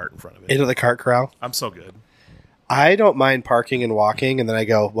 right in the cart in front of it. Into the cart corral? I'm so good. I don't mind parking and walking, and then I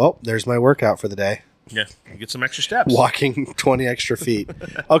go, well, there's my workout for the day. Yeah, you get some extra steps. Walking 20 extra feet.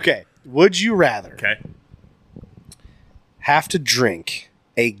 Okay, would you rather have to drink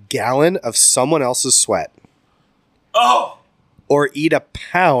a gallon of someone else's sweat? Oh! Or eat a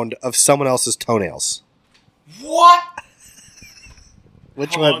pound of someone else's toenails? What?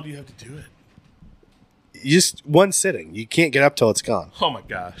 Which How one? long do you have to do it? Just one sitting. You can't get up till it's gone. Oh my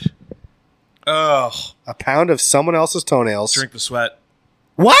gosh. Oh. A pound of someone else's toenails. Drink the sweat.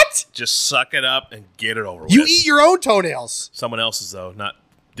 What? Just suck it up and get it over with. You eat your own toenails. Someone else's, though. Not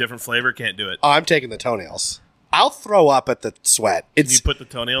different flavor. Can't do it. Oh, I'm taking the toenails. I'll throw up at the sweat. Can you put the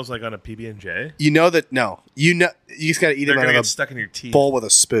toenails like on a PB&J? You know that, no. You just got to eat them out of a stuck in your teeth. bowl with a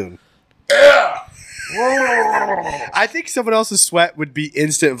spoon. I think someone else's sweat would be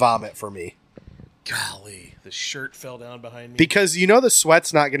instant vomit for me. Golly, the shirt fell down behind me. Because you know the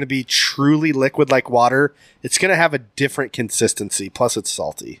sweat's not going to be truly liquid like water. It's going to have a different consistency. Plus, it's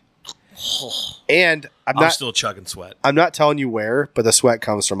salty. And I'm still chugging sweat. I'm not telling you where, but the sweat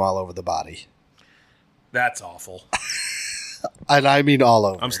comes from all over the body. That's awful. And I mean all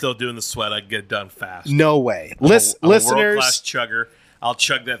over. I'm still doing the sweat. I can get it done fast. No way. I'm a Listeners, world-class chugger. I'll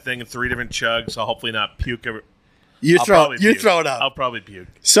chug that thing in 3 different chugs. I'll hopefully not puke. you throw it up. I'll probably puke.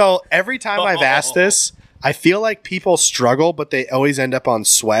 So every time I've asked this, I feel like people struggle, but they always end up on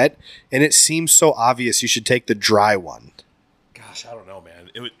sweat, and it seems so obvious you should take the dry one. Gosh, I don't know,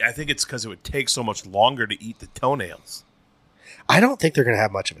 man. I think it's because it would take so much longer to eat the toenails. I don't think they're going to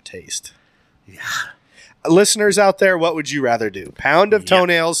have much of a taste. Yeah. Listeners out there, what would you rather do? Pound of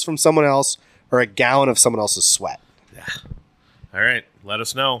toenails from someone else or a gallon of someone else's sweat? Yeah. All right. Let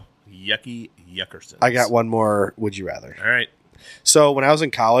us know. Yucky Yuckersons. I got one more would you rather. All right. So when I was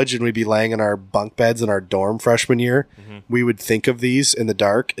in college and we'd be laying in our bunk beds in our dorm freshman year, we would think of these in the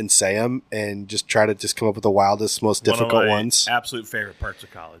dark and say them and just try to just come up with the wildest, most difficult ones. Absolute favorite parts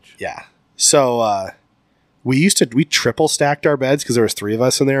of college. Yeah. So we triple stacked our beds because there was 3 of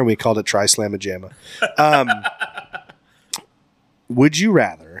us in there and we called it Tri-Slamma-Jamma. Would you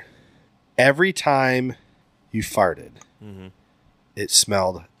rather every time you farted, it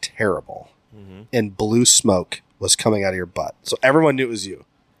smelled terrible and blue smoke was coming out of your butt, so everyone knew it was you?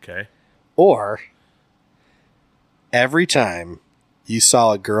 Okay. Or every time you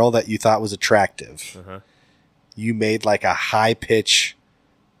saw a girl that you thought was attractive, you made like a high pitch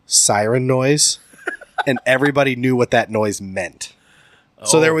siren noise and everybody knew what that noise meant.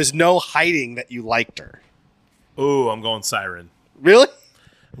 So there was no hiding that you liked her. Ooh, I'm going siren. Really?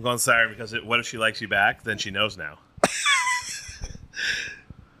 I'm going siren because what if she likes you back? Then she knows now.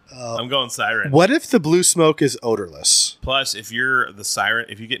 I'm going siren. What if the blue smoke is odorless? Plus, if you're the siren,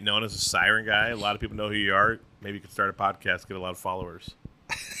 if you get known as a siren guy, a lot of people know who you are. Maybe you could start a podcast, get a lot of followers.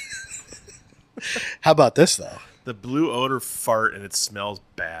 How about this, though? The blue odor fart and it smells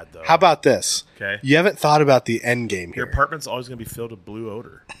bad, though. How about this? Okay. You haven't thought about the end game here. Your apartment's always going to be filled with blue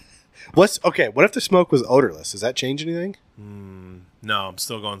odor. What if the smoke was odorless? Does that change anything? No, I'm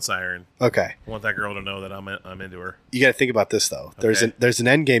still going siren. Okay. I want that girl to know that I'm into her. You got to think about this, though. Okay. There's an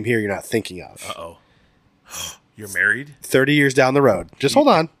end game here you're not thinking of. Uh-oh. You're married? 30 years down the road. Just hold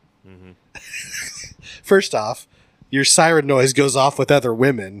on. First off, your siren noise goes off with other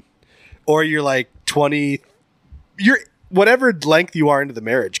women, or you're like 20. You're whatever length you are into the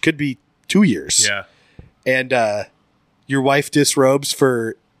marriage. Could be 2 years. Yeah. And your wife disrobes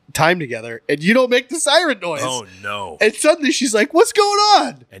for time together, and you don't make the siren noise. Oh, no. And suddenly she's like, what's going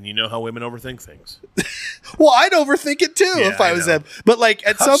on? And you know how women overthink things. Well, I'd overthink it too if I was them. But like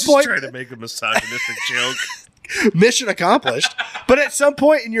at some point, trying to make a misogynistic joke. Mission accomplished. But at some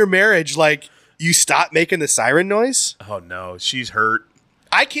point in your marriage, like you stop making the siren noise. Oh, no. She's hurt.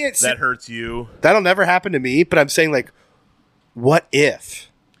 I can't see That hurts you. that'll never happen to me, but I'm saying like, what if?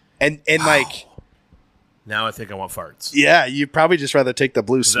 And like, Now I think I want farts. yeah, you'd probably just rather take the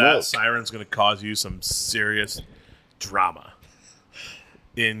blue smoke. That siren's going to cause you some serious drama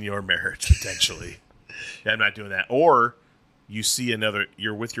in your marriage, potentially. Yeah, I'm not doing that. Or you see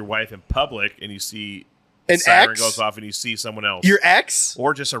you're with your wife in public and you see An siren ex? goes off and you see someone else. Your ex?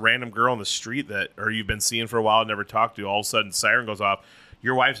 Or just a random girl on the street or you've been seeing for a while and never talked to. All of a sudden, siren goes off.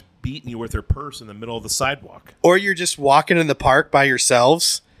 Your wife's beating you with her purse in the middle of the sidewalk. Or you're just walking in the park by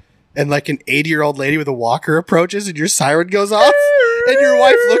yourselves and like an 80-year-old lady with a walker approaches and your siren goes off and your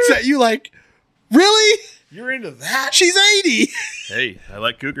wife looks at you like, really? You're into that? She's 80. Hey, I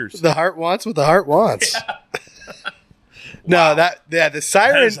like cougars. The heart wants what the heart wants. Wow. No, the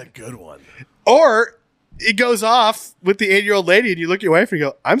siren. That is a good one. Or it goes off with the 80-year-old lady and you look at your wife and you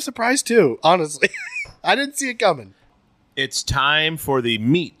go, I'm surprised too, honestly. I didn't see it coming. It's time for the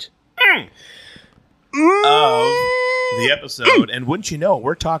meat of the episode. And wouldn't you know,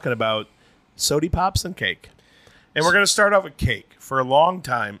 we're talking about Sody Pops and cake. And we're going to start off with cake. For a long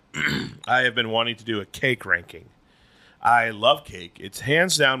time, I have been wanting to do a cake ranking. I love cake. It's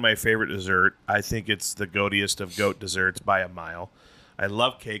hands down my favorite dessert. I think it's the goatiest of goat desserts by a mile. I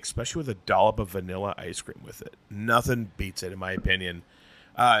love cake, especially with a dollop of vanilla ice cream with it. Nothing beats it, in my opinion.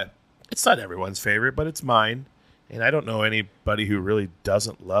 It's not everyone's favorite, but it's mine. And I don't know anybody who really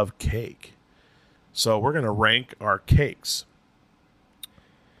doesn't love cake. So we're going to rank our cakes.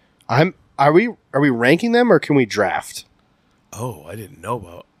 Are we ranking them or can we draft? Oh, I didn't know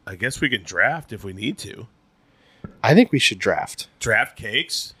about. I guess we can draft if we need to. I think we should draft. Draft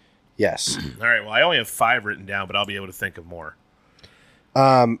cakes? Yes. All right, well, I only have 5 written down, but I'll be able to think of more.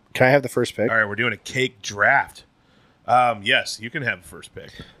 Can I have the first pick? All right, we're doing a cake draft. Yes, you can have the first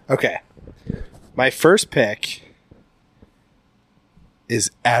pick. Okay. My first pick is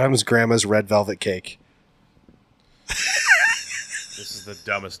Adam's grandma's red velvet cake. This is the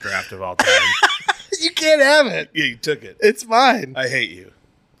dumbest draft of all time. You can't have it. Yeah, you took it. It's mine. I hate you.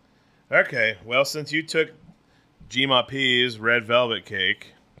 Okay, well, since you took Gma P's red velvet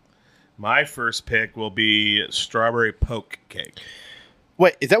cake, my first pick will be strawberry poke cake.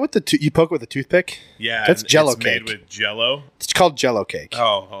 Wait, is that what you poke with a toothpick? Yeah, that's and Jello it's cake. made with Jello. It's called Jello cake.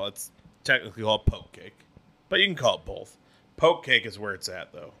 Oh, well, it's technically called poke cake, but you can call it both. Poke cake is where it's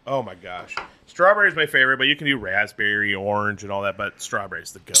at, though. Oh my gosh, strawberry is my favorite, but you can do raspberry, orange, and all that. But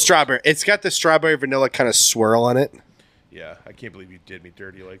strawberry's the go. Strawberry. It's got the strawberry vanilla kind of swirl on it. Yeah, I can't believe you did me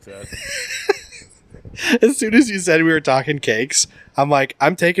dirty like that. As soon as you said we were talking cakes, I'm like,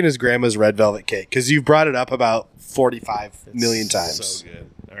 I'm taking his grandma's red velvet cake because you've brought it up about 45 million times. So good.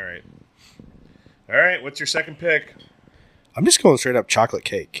 All right. What's your second pick? I'm just going straight up chocolate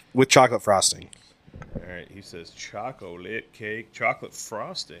cake with chocolate frosting. All right. He says chocolate cake, chocolate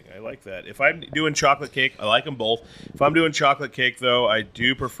frosting. I like that. If I'm doing chocolate cake, I like them both. If I'm doing chocolate cake, though, I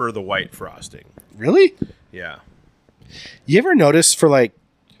do prefer the white frosting. Really? Yeah. You ever notice for like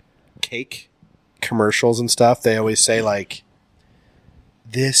cake commercials and stuff, they always say like,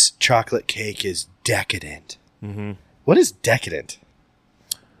 this chocolate cake is decadent. Mm-hmm. What is decadent?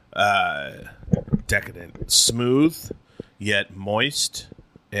 Decadent. Smooth, yet moist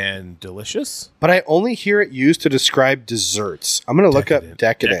and delicious. But I only hear it used to describe desserts. I'm going to look up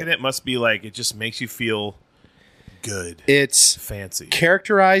decadent. Decadent must be like, it just makes you feel good. It's fancy.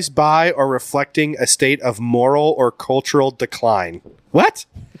 Characterized by or reflecting a state of moral or cultural decline. What?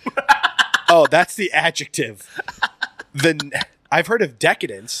 Oh, that's the adjective. I've heard of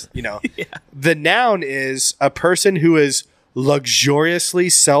decadence, Yeah. The noun is a person who is luxuriously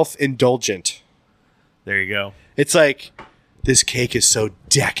self-indulgent. There you go. It's like, this cake is so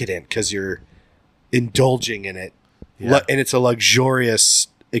decadent because you're indulging in it. Yeah. And it's a luxurious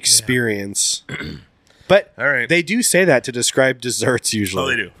experience. Yeah. But all right. They do say that to describe desserts usually. Oh,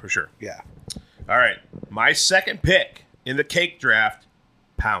 they do, for sure. Yeah. All right. My second pick in the cake draft,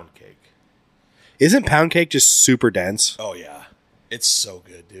 pound cake. Isn't pound cake just super dense? Oh, yeah. It's so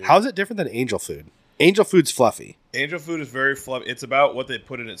good, dude. How is it different than angel food? Angel food's fluffy. Angel food is very fluffy. It's about what they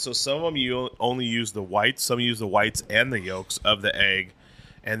put in it. So some of them you only use the whites. Some use the whites and the yolks of the egg.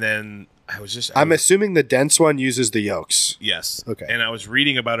 And then I'm assuming the dense one uses the yolks. Yes. Okay. And I was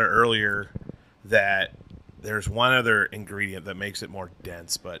reading about it earlier that there's one other ingredient that makes it more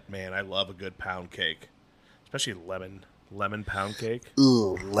dense. But, man, I love a good pound cake. Especially lemon pound cake.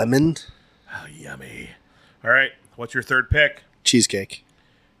 Ooh, lemon? Oh, yummy. All right. What's your third pick? Cheesecake.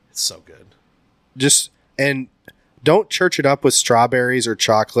 It's so good. And don't church it up with strawberries or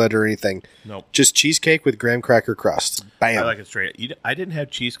chocolate or anything. Nope. Just cheesecake with graham cracker crust. Bam. I like it straight. I didn't have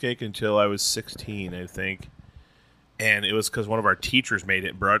cheesecake until I was 16, I think. And it was because one of our teachers made it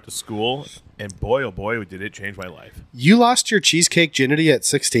and brought it to school. And boy, oh boy, did it change my life. You lost your cheesecake virginity at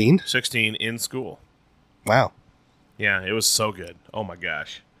 16? 16 in school. Wow. Yeah, it was so good. Oh my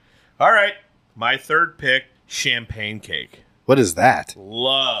gosh. All right. My third pick, champagne cake. What is that?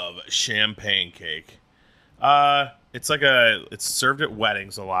 Love champagne cake. It's served at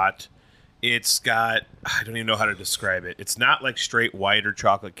weddings a lot. It's got, I don't even know how to describe it. It's not like straight white or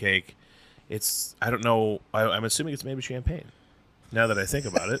chocolate cake. I don't know. I'm assuming it's made with champagne. Now that I think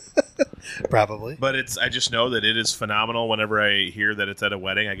about it. Probably. But I just know that it is phenomenal. Whenever I hear that it's at a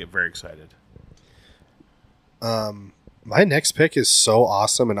wedding, I get very excited. My next pick is so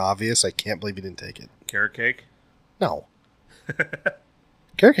awesome and obvious, I can't believe you didn't take it. Carrot cake? No.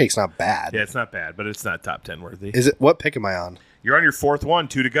 Carrot cake's not bad. Yeah, it's not bad, but it's not top 10 worthy. Is it? What pick am I on? You're on your fourth one,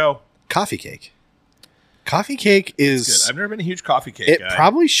 2 to go. Coffee cake. Coffee cake is good. I've never been a huge coffee cake guy. It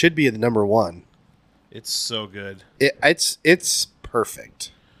probably should be the number one. It's so good. It's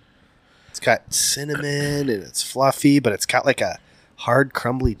perfect. It's got cinnamon and it's fluffy, but it's got like a hard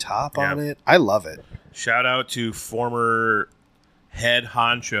crumbly top on it. I love it. Shout out to former head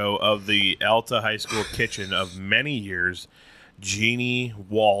honcho of the Alta High School kitchen of many years, Jeannie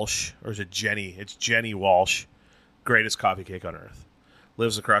Walsh, or is it Jenny? It's Jenny Walsh. Greatest coffee cake on earth.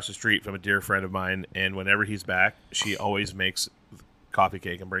 Lives across the street from a dear friend of mine, and whenever he's back, she always makes coffee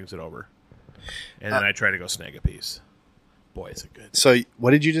cake and brings it over. And then I try to go snag a piece. Boy, is it good. So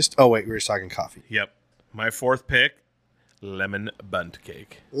what did you just... Oh, wait, we were just talking coffee. Yep. My fourth pick, lemon bundt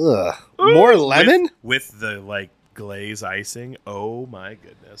cake. Ugh. More lemon? With the, glaze icing. Oh, my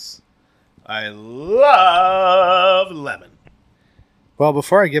goodness. I love lemon. Well,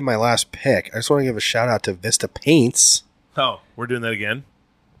 before I give my last pick, I just want to give a shout out to Vista Paints. Oh, we're doing that again?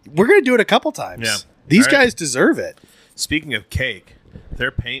 We're going to do it a couple times. Yeah. These guys deserve it. Speaking of cake,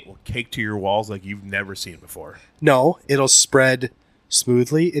 Their paint will cake to your walls like you've never seen before. No, it'll spread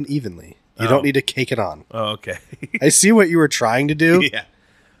smoothly and evenly. You don't need to cake it on. Oh, okay. I see what you were trying to do, Yeah.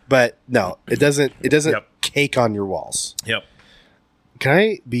 but no, it doesn't. It doesn't Yep. cake on your walls. Yep. Can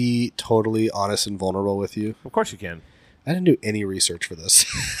I be totally honest and vulnerable with you? Of course you can. I didn't do any research for this.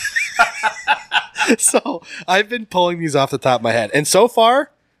 So I've been pulling these off the top of my head. And so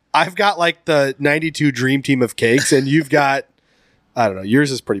far, I've got like the 92 dream team of cakes, and you've got, I don't know,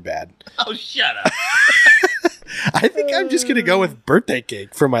 yours is pretty bad. Oh, shut up. I think I'm just going to go with birthday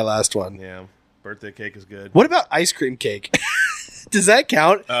cake for my last one. Yeah. Birthday cake is good. What about ice cream cake? Does that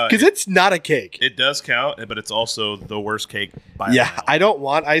count? Because it's not a cake. It does count, but it's also the worst cake by a Yeah, mile. I don't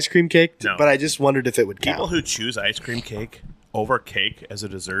want ice cream cake, No. but I just wondered if it would People count. who choose ice cream cake over cake as a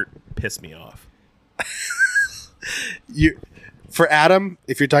dessert piss me off. For Adam,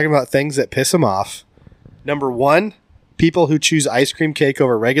 if you're talking about things that piss him off, number one, people who choose ice cream cake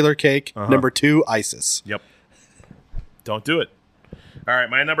over regular cake. Number two, ISIS. Yep. Don't do it. All right,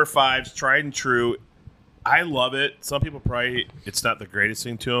 my number 5's tried and true. I love it. Some people probably, it's not the greatest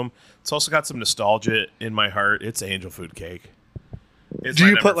thing to them. It's also got some nostalgia in my heart. It's angel food cake. It's Do my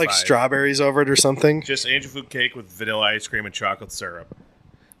you number put like 5. strawberries over it or something? Just angel food cake with vanilla ice cream and chocolate syrup.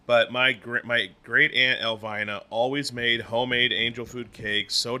 But my great aunt Elvina always made homemade angel food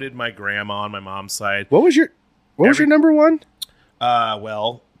cakes. So did my grandma on my mom's side. What was your number one?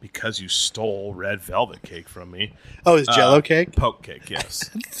 Well, because you stole red velvet cake from me. Oh, it's Jello cake. Poke cake, yes.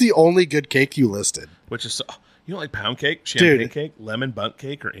 It's the only good cake you listed. Which is, you don't like pound cake, champagne Dude. cake, lemon bundt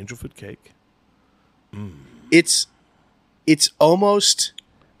cake, or angel food cake? It's almost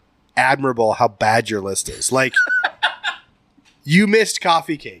admirable how bad your list is. Like, you missed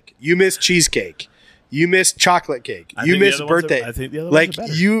coffee cake, you missed cheesecake, you missed chocolate cake, I you think the missed other ones birthday. I think the other like ones are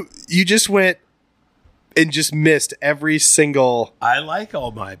better. you just went and just missed every single. I like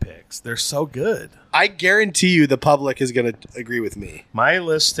all my picks. They're so good. I guarantee you, the public is going to agree with me. My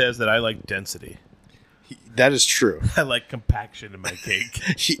list says that I like density. That is true. I like compaction in my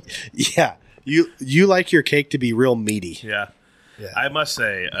cake. Yeah, you like your cake to be real meaty. Yeah. Yeah. I must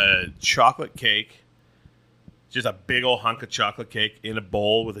say, chocolate cake, just a big old hunk of chocolate cake in a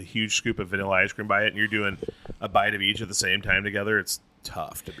bowl with a huge scoop of vanilla ice cream by it, and you're doing a bite of each at the same time together, it's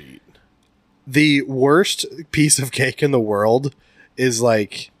tough to beat. The worst piece of cake in the world is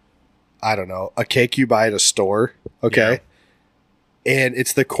like, I don't know, a cake you buy at a store, okay? And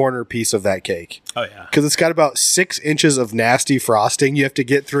it's the corner piece of that cake. Oh, yeah. Because it's got about 6 inches of nasty frosting you have to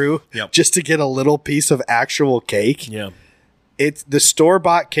get through Yep. just to get a little piece of actual cake. Yeah. It's the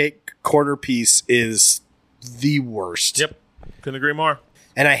store-bought cake corner piece is the worst. Yep. Couldn't agree more.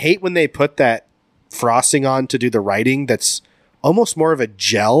 And I hate when they put that frosting on to do the writing that's almost more of a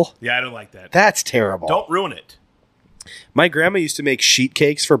gel. Yeah, I don't like that. That's terrible. Don't ruin it. My grandma used to make sheet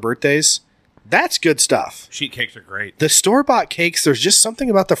cakes for birthdays. That's good stuff. Sheet cakes are great. The store-bought cakes, there's just something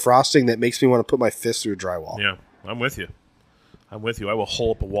about the frosting that makes me want to put my fist through drywall. Yeah, I'm with you. I will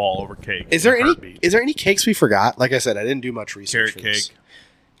hole up a wall over cake. Is there in a any heartbeat. is there any cakes we forgot? Like I said, I didn't do much research. Carrot for this. cake?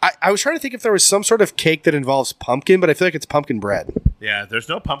 I was trying to think if there was some sort of cake that involves pumpkin, but I feel like it's pumpkin bread. Yeah, there's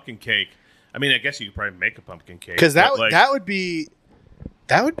no pumpkin cake. I mean, I guess you could probably make a pumpkin cake. Because but, like, that would be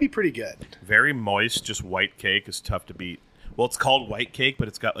pretty good. very moist, just white cake is tough to beat. Well, it's called white cake, but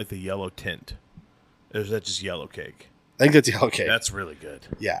it's got like the yellow tint. Or is that just yellow cake? I think that's yellow cake. That's really good.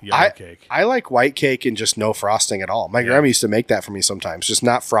 Yeah, Yellow cake. I like white cake and just no frosting at all. My grandma used to make that for me sometimes. Just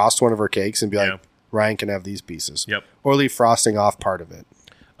not frost one of her cakes and be Yeah. like, Ryan can have these pieces. Yep. Or leave frosting off part of it.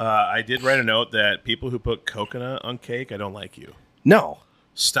 I did write a note that people who put coconut on cake, I don't like you. No.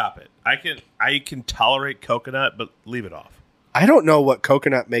 Stop it. I can tolerate coconut, but leave it off. I don't know what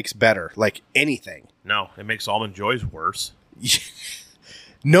coconut makes better. Like anything. No, it makes Almond Joys worse.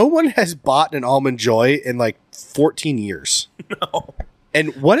 No one has bought an Almond Joy in like 14 years. No.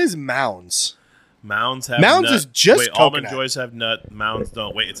 And what is Mounds? Mounds have Mounds nut. is just Wait, coconut. Almond Joys have nut. Mounds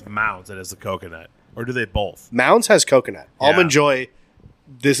don't. Wait, it's Mounds that has the coconut. Or do they both? Mounds has coconut. Yeah. Almond Joy,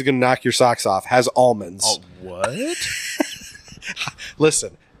 this is going to knock your socks off, has almonds. Oh, what?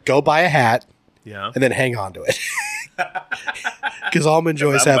 Listen, go buy a hat Yeah. and then hang on to it. Because almond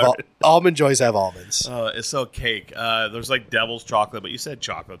joys have almonds. It's so cake. There's like devil's chocolate, but you said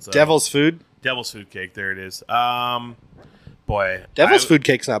chocolate. So Devil's food. Devil's food cake. There it is. Boy. Devil's food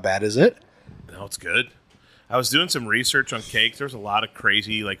cake's not bad, is it? No, it's good. I was doing some research on cakes. There's a lot of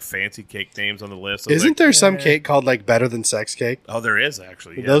crazy, like fancy cake names on the list. I was Isn't like, there some cake called like better than sex cake? Oh, there is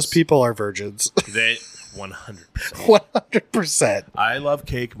actually. Yes. Those people are virgins. They 100%. 100%. I love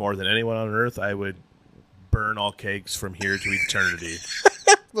cake more than anyone on earth. I would burn all cakes from here to eternity.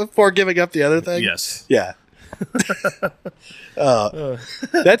 Before giving up the other thing? Yes. Yeah.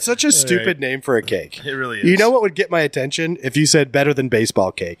 That's such a stupid name for a cake. It really is. You know what would get my attention if you said better than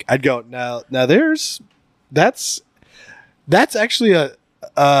baseball cake? I'd go, now that's actually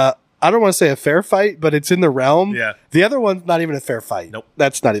I don't want to say a fair fight, but it's in the realm. Yeah. The other one's not even a fair fight. Nope.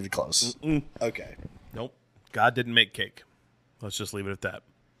 That's not even close. Mm-mm. Okay. Nope. God didn't make cake. Let's just leave it at that.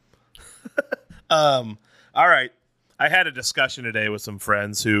 All right. I had a discussion today with some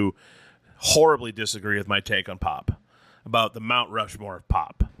friends who horribly disagree with my take on pop, about the Mount Rushmore of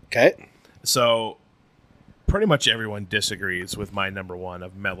pop. Okay. So pretty much everyone disagrees with my number one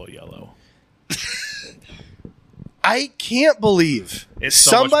of Mellow Yellow. I can't believe It's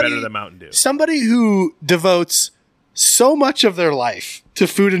so much better than Mountain Dew. Somebody who devotes so much of their life to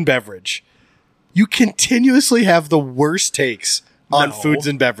food and beverage, you continuously have the worst takes on No, foods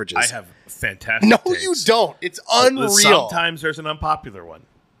and beverages. I have fantastic No, takes. you don't. It's unreal. Sometimes there's an unpopular one.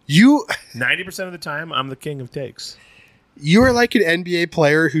 You 90% of the time, I'm the king of takes. you are like an NBA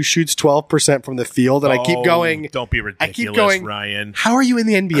player who shoots 12% from the field, and I keep going. Don't be ridiculous, I keep going, Ryan. How are you in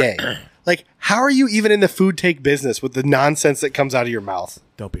the NBA? Like, how are you even in the food take business with the nonsense that comes out of your mouth?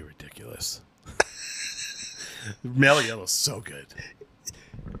 Don't be ridiculous. Mellow Yellow's so good.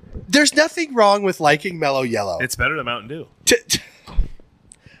 There's nothing wrong with liking Mellow Yellow. It's better than Mountain Dew.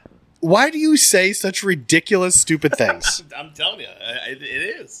 Why do you say such ridiculous, stupid things? I'm telling you, it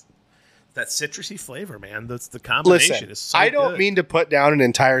is. That citrusy flavor, man. That's the combination. Listen, is so I don't good. mean to put down an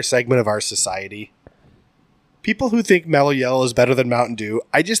entire segment of our society. People who think Mellow Yellow is better than Mountain Dew,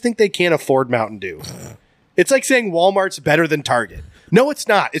 I just think they can't afford Mountain Dew. It's like saying Walmart's better than Target. No, it's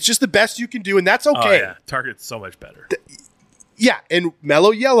not. It's just the best you can do, and that's okay. Oh, yeah. Target's so much better. Yeah, and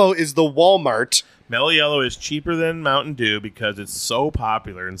Mellow Yellow is the Walmart. Mellow Yellow is cheaper than Mountain Dew because it's so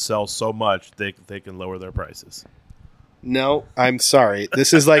popular and sells so much they can lower their prices. No, I'm sorry.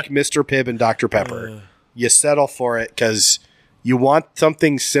 This is like Mr. Pibb and Dr. Pepper. You settle for it because you want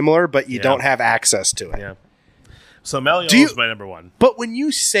something similar, but you don't have access to it. Yeah. So Mellow Yellow is my number one. But when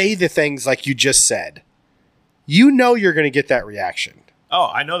you say the things like you just said, you know you're going to get that reaction. Oh,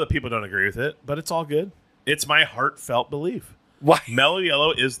 I know that people don't agree with it, but it's all good. It's my heartfelt belief. Why? Mellow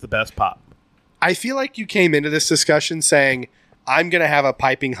Yellow is the best pop. I feel like you came into this discussion saying, I'm going to have a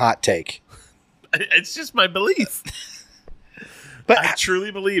piping hot take. It's just my belief. But I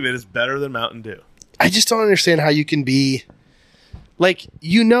truly believe it is better than Mountain Dew. I just don't understand how you can be like,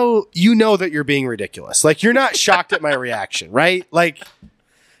 you know that you're being ridiculous. Like, you're not shocked at my reaction, right? Like,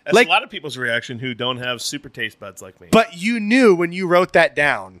 That's a lot of people's reaction who don't have super taste buds like me. But you knew when you wrote that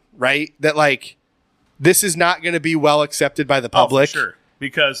down, right? That like, this is not going to be well accepted by the public. Oh, for sure.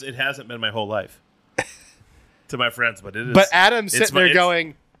 Because it hasn't been my whole life. To my friends, but it is. But Adam's sitting there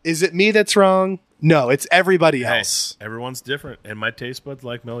going, is it me that's wrong? No, it's everybody else. Everyone's different, and my taste buds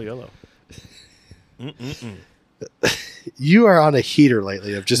like Mellow Yellow. You are on a heater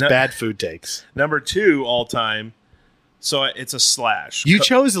lately of just bad food takes. Number 2 all time, so it's a slash. You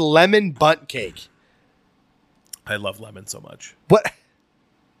chose lemon bundt cake. I love lemon so much. What?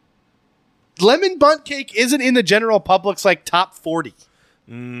 Lemon bundt cake isn't in the general public's like top 40.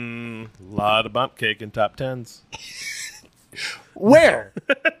 A lot of bump cake in top 10s. Where?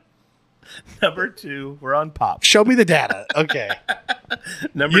 Number 2, we're on pop. Show me the data. Okay.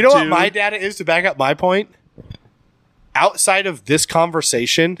 Number you know 2, what my data is to back up my point? Outside of this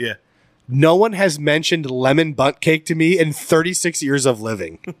conversation, yeah, no one has mentioned lemon bundt cake to me in 36 years of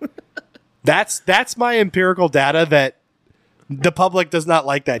living. That's my empirical data that the public does not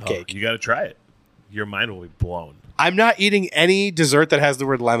like that cake. You got to try it. Your mind will be blown. I'm not eating any dessert that has the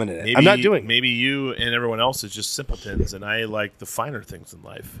word lemon in it. I'm not doing it. Maybe you and everyone else is just simpletons, and I like the finer things in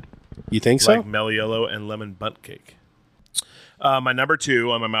life. You think so? Like Mellow Yellow and lemon bundt cake. My number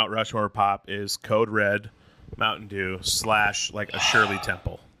 2 on my Mount Rushmore pop is Code Red, Mountain Dew / like a Shirley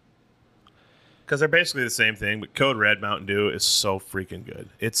Temple. Because they're basically the same thing, but Code Red Mountain Dew is so freaking good.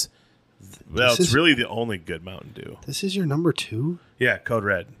 It's really the only good Mountain Dew. This is your number 2? Yeah, Code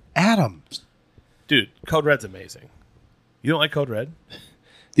Red. Adam. Dude, Code Red's amazing. You don't like Code Red?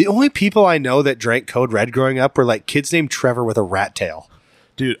 The only people I know that drank Code Red growing up were like kids named Trevor with a rat tail.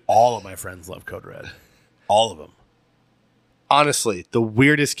 Dude, all of my friends love Code Red. All of them. Honestly, the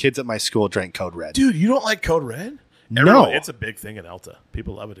weirdest kids at my school drank Code Red. Dude, you don't like Code Red? No. It's a big thing in Elta.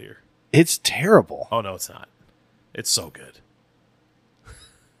 People love it here. It's terrible. Oh, no, it's not. It's so good.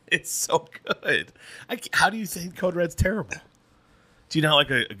 It's so good. How do you think Code Red's terrible? Do you not like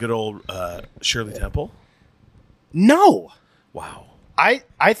a good old Shirley Temple? No. Wow. I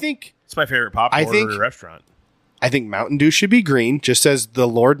think It's my favorite pop order restaurant. I think Mountain Dew should be green, just as the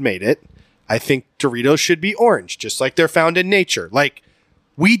Lord made it. I think Doritos should be orange, just like they're found in nature. Like,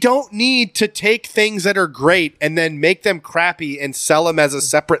 We don't need to take things that are great and then make them crappy and sell them as a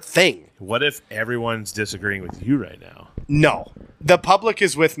separate thing. What if everyone's disagreeing with you right now? No. The public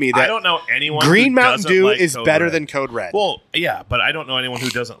is with me. That I don't know anyone. Green who Mountain doesn't Dew like is Code better Red. than Code Red. Well, yeah, but I don't know anyone who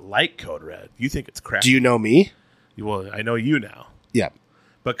doesn't like Code Red. You think it's crap? Do you know me? Well, I know you now. Yeah.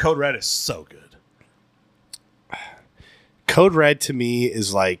 But Code Red is so good. Code Red to me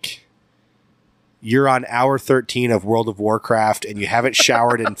is like you're on hour 13 of World of Warcraft and you haven't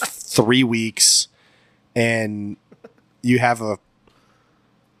showered in 3 weeks and you have a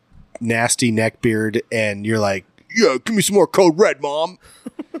nasty neck beard and you're like, yeah, give me some more Code Red, Mom.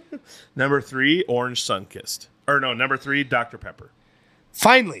 Number 3, Orange Sunkissed. Or no, number 3, Dr. Pepper.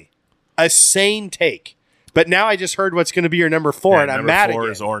 Finally, a sane take. But now I just heard what's going to be your number 4 and I'm mad Number 4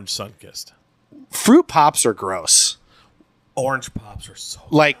 again. is Orange Sunkissed. Fruit Pops are gross. Orange Pops are so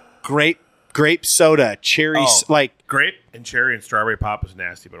good. Like grape soda, cherry, like grape and cherry and strawberry pop is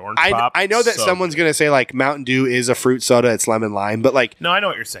nasty, but orange pop. I know that so someone's good. going to say like Mountain Dew is a fruit soda, it's lemon lime, but like No, I know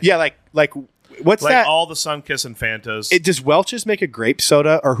what you're saying. yeah, like what's like that? all the Sunkiss and Fantas. Does Welch's make a grape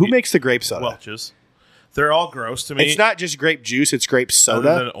soda or who makes the grape soda? Welch's. They're all gross to me. It's not just grape juice, it's grape other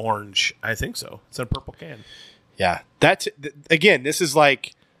soda. than orange. I think so. It's in a purple can. Yeah. Again, this is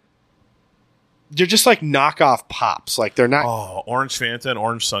like they're just like knockoff pops. Like they're not Oh, orange Fanta and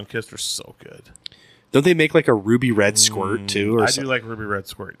orange Sunkissed are so good. Don't they make like a ruby red squirt too or I something? do like Ruby Red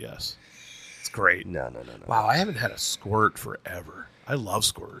Squirt, yes. It's great. No. Wow, I haven't had a squirt forever. I love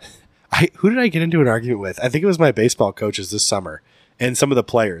squirt. Who did I get into an argument with? I think it was my baseball coaches this summer and some of the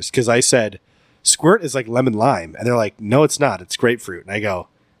players because I said squirt is like lemon lime and they're like, no, it's not. It's grapefruit. And I go,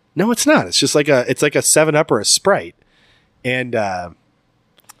 no, it's not. It's just like a 7-Up or a Sprite. And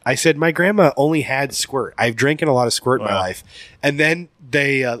I said my grandma only had squirt. I've drinking a lot of squirt in my life. And then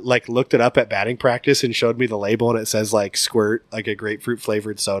they like looked it up at batting practice and showed me the label and it says like squirt, like a grapefruit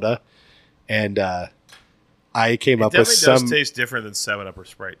flavored soda. And I came up with Definitely some. does taste different than 7-Up or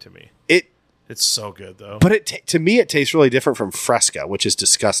Sprite to me. It's so good though. But to me, it tastes really different from Fresca, which is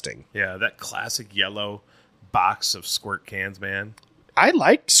disgusting. Yeah, that classic yellow box of squirt cans, man. I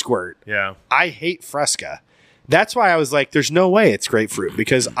like squirt. Yeah. I hate Fresca. That's why I was like, there's no way it's grapefruit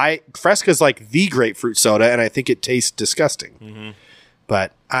because Fresca's like the grapefruit soda and I think it tastes disgusting. Mm-hmm.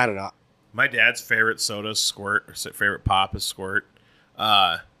 But I don't know. My dad's favorite soda is Squirt, or favorite pop is Squirt.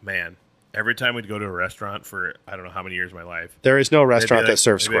 Man, every time we'd go to a restaurant for I don't know how many years of my life, There is no they'd be restaurant like- that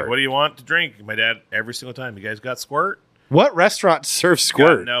serves they'd be like, squirt. what do you want to drink? My dad, every single time, you guys got Squirt? What restaurant serves God,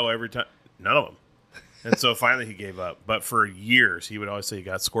 squirt? no, every time. None of them. And so finally he gave up. But for years, he would always say, you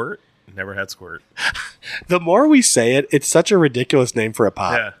got Squirt? Never had Squirt. The more we say it, it's such a ridiculous name for a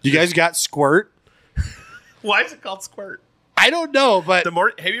pop. Yeah. You guys got squirt? Why is it called Squirt? I don't know, but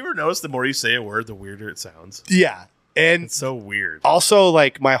Have you ever noticed the more you say a word, the weirder it sounds? yeah. And It's so weird. also,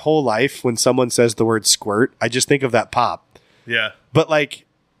 like my whole life, when someone says the word squirt, I just think of that pop. Yeah. But like,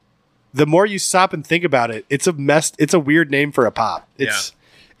 the more you stop and think about it, it's a weird name for a pop.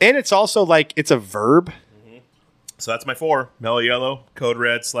 And it's also like it's a verb. So that's my 4. Mellow Yellow, Code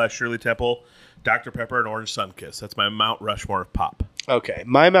Red / Shirley Temple, Dr. Pepper, and Orange Sunkissed. That's my Mount Rushmore of pop. Okay,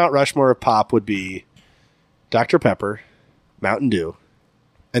 my Mount Rushmore of pop would be Dr. Pepper, Mountain Dew,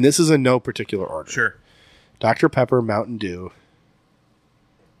 and this is in no particular order. Sure. Dr. Pepper, Mountain Dew,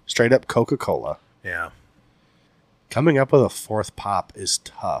 straight up Coca-Cola. Yeah. Coming up with a 4th pop is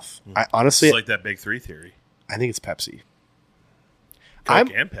tough. I honestly, It's like that Big 3 theory. I think it's Pepsi.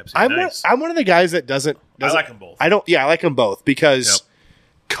 Coke and Pepsi. Nice. I'm one of the guys that doesn't I like them both. I like them both because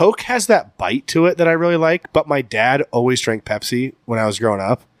Coke has that bite to it that I really like, but my dad always drank Pepsi when I was growing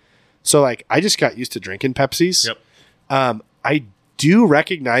up. So like I just got used to drinking Pepsis. Yep. I do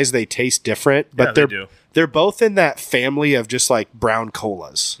recognize they taste different, but Yeah, they do. they're both in that family of just like brown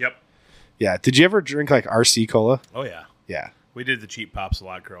colas. Yep. Yeah. Did you ever drink like RC cola? Oh, yeah. Yeah. We did the cheap pops a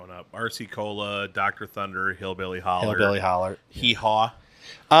lot growing up. RC Cola, Dr. Thunder, Hillbilly Holler. Hillbilly Holler. Hee Haw.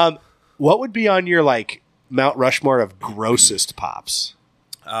 What would be on your like Mount Rushmore of grossest pops?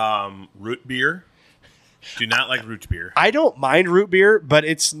 Root beer. Do not like root beer. I don't mind root beer, but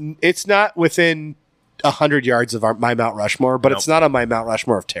it's not within 100 yards of my Mount Rushmore, but it's not on my Mount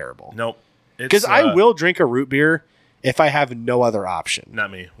Rushmore of terrible. Nope. Because I will drink a root beer if I have no other option.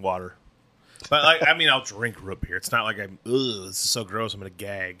 Not me. Water. But like, I mean, I'll drink root beer. It's not like ugh, this is so gross, I'm going to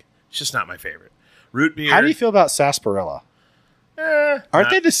gag. It's just not my favorite. Root beer. How do you feel about sarsaparilla? Aren't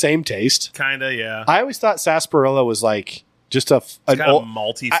they the same taste? Kind of, yeah. I always thought sarsaparilla was like just an Kind old of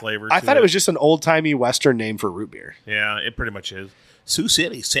malty flavor. I to thought it was just an old timey Western name for root beer. Yeah, it pretty much is. Sioux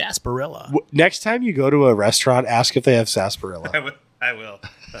City, sarsaparilla. Next time you go to a restaurant, ask if they have sarsaparilla. I will.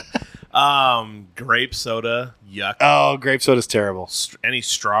 Grape soda, yuck. Oh, grape soda's terrible. Any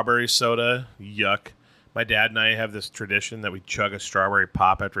strawberry soda, yuck. My dad and I have this tradition that we chug a strawberry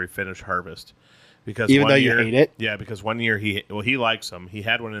pop after we finish harvest. Because Even though you hate it? Yeah, because one year he likes them. He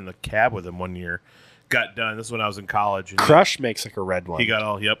had one in the cab with him one year. Got done. This is when I was in college. And Crush makes like a red one. he got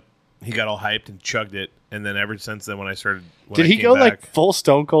all hyped and chugged it. And then ever since then, when I Did he came go back, like full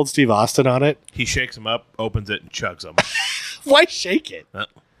Stone Cold Steve Austin on it? he shakes them up, opens it, and chugs them. Why shake it?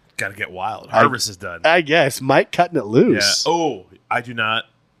 Got to get wild. Harvest is done. I guess Mike cutting it Yeah. loose. Oh, I do not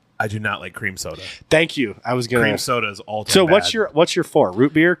like cream soda. Thank you. I was gonna. Cream soda is all time So bad. what's your four?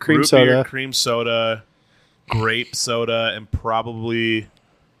 Root beer, cream Root soda. beer, cream soda, grape soda, and probably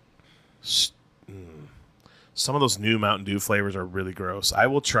some of those new Mountain Dew flavors are really gross. I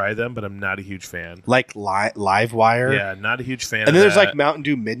will try them, but I'm not a huge fan. Like live wire. Yeah, not a huge fan. And then of there's that. like Mountain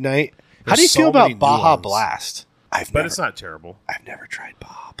Dew Midnight. How There's do you feel so many about new Baja ones. Blast? But it's not terrible. I've never tried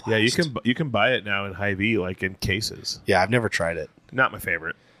Baja Blast. Yeah, you can buy it now in Hy-Vee, like in cases. Yeah, I've never tried it. Not my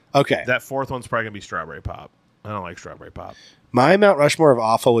favorite. Okay. That fourth one's probably gonna be strawberry pop. I don't like strawberry pop. My Mount Rushmore of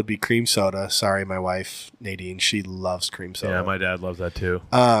awful would be cream soda. Sorry, my wife Nadine, she loves cream soda. Yeah, my dad loves that too.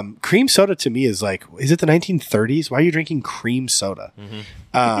 Cream soda to me is like, is it the 1930s? Why are you drinking cream soda?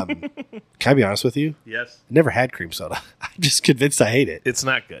 Can I be honest with you? Yes, I never had cream soda. I'm just convinced I hate it. it's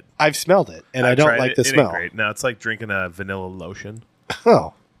not good. I've smelled it, and I I've don't tried like it. the It ain't smell. great. No, it's like drinking a vanilla lotion.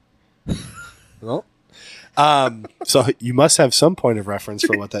 Oh. Well. So you must have some point of reference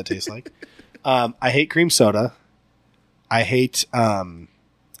for what that tastes like. I hate cream soda. I hate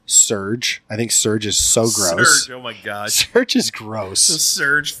Surge. I think Surge is so gross. Surge, oh my gosh. Surge is The gross.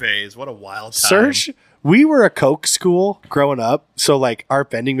 Surge phase. What a wild time. Surge. We were a Coke school growing up, so like our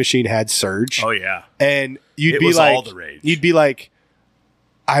vending machine had Surge, Oh yeah. and you'd It be was like, all the rage. you'd be like,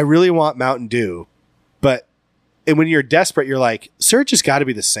 I really want Mountain Dew, but and when you're desperate, you're like, Surge has got to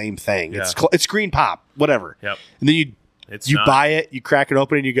be the same thing. Yeah. It's green pop, whatever. Yep. And then you It's you not. buy it, you crack it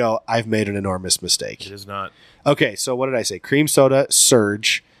open, and you go, I've made an enormous mistake. It is not. Okay, so what did I say? Cream soda,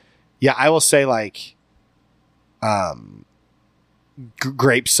 Surge. Yeah, I will say like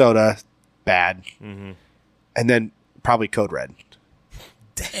grape soda, bad. Mm-hmm. And then probably Code Red.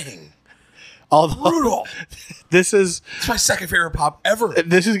 Dang. Although Brutal. this is It's my second favorite pop ever. going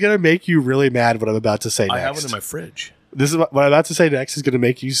to make you really mad what I'm about to say next. I have one in my fridge. This is what I'm about to say next is going to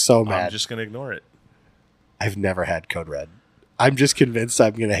make you so mad. I'm just gonna ignore it. I've never had Code Red. I'm just convinced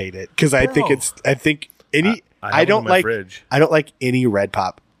I'm going to hate it because I think Bro. I don't like fridge. I don't like any red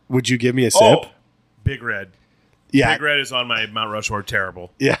pop. Would you give me a sip? Oh, Big Red. Yeah. Big Red is on my Mount Rushmore.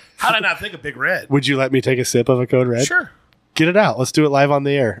 Terrible. Yeah. How did I not think of Big Red? Would you let me take a sip of a Code Red? Sure. Get it out. Let's do it live on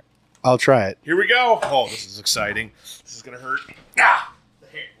the air. I'll try it. Here we go. Oh, this is exciting. This is gonna hurt. Ah! The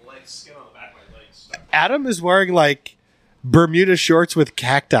hair, skin on the back of my legs. Adam is wearing like Bermuda shorts with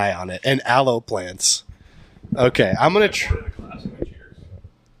cacti on it and aloe plants. Okay, I'm gonna.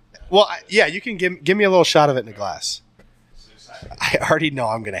 Well, yeah, you can give me a little shot of it in a glass. I already know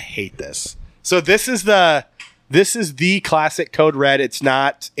I'm gonna hate this. So this is the classic Code Red. It's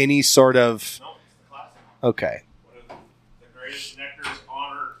not any sort of. No, it's the classic. Okay. One of the greatest nectars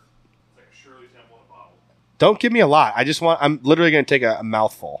on earth. It's like a Shirley Temple in a bottle. Don't give me a lot. I'm literally gonna take a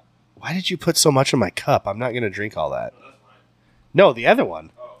mouthful. Why did you put so much in my cup? I'm not gonna drink all that. No, that's mine. No, the other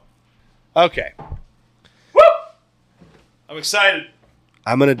one. Oh. Okay. Woo! I'm excited.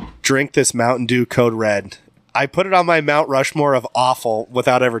 I'm going to drink this Mountain Dew Code Red. I put it on my Mount Rushmore of awful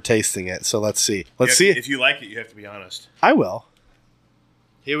without ever tasting it. So let's see. Let's see. If you like it, you have to be honest. I will.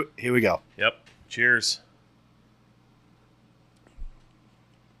 Here we go. Yep. Cheers.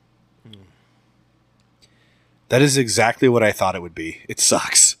 That is exactly what I thought it would be. It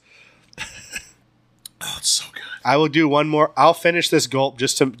sucks. Oh, it's so good. I will do one more. I'll finish this gulp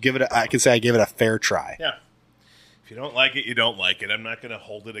just to give it I can say I gave it a fair try. Yeah. If you don't like it, you don't like it. I'm not going to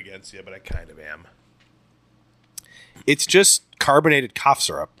hold it against you, but I kind of am. It's just carbonated cough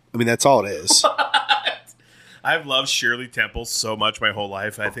syrup. I mean, that's all it is. I've loved Shirley Temple so much my whole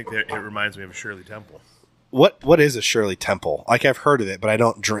life. I think that it reminds me of a Shirley Temple. What is a Shirley Temple? Like I've heard of it, but I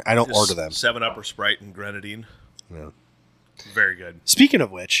don't drink. I don't order them. 7-Up or Sprite and grenadine. Yeah. Very good. Speaking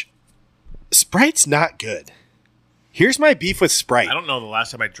of which, Sprite's not good. Here's my beef with Sprite. I don't know the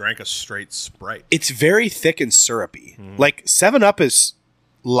last time I drank a straight Sprite. It's very thick and syrupy. Like 7-Up is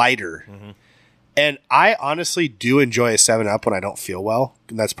lighter. And I honestly do enjoy a 7-Up when I don't feel well.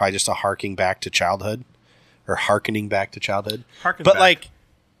 And that's probably just a harkening back to childhood. Harken But back. like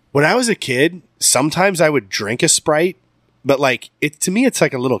when I was a kid, sometimes I would drink a Sprite. But like to me, it's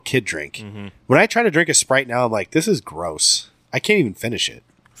like a little kid drink. When I try to drink a Sprite now, I'm like, this is gross. I can't even finish it.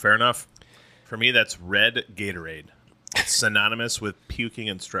 Fair enough. For me, that's red Gatorade. It's synonymous with puking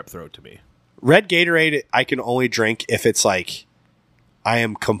and strep throat to me. Red Gatorade, I can only drink if it's like I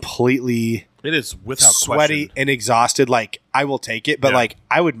am completely It is without sweaty question. and exhausted. Like, I will take it, but Yeah. like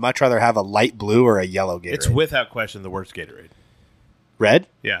I would much rather have a light blue or a yellow Gatorade. It's without question the worst Gatorade. Red?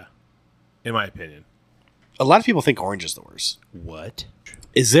 Yeah, in my opinion. A lot of people think orange is the worst. What?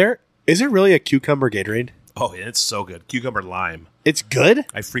 Is there really a cucumber Gatorade? Oh, yeah, it's so good. Cucumber lime. It's good?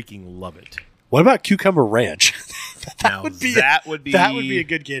 I freaking love it. What about cucumber ranch? That would be a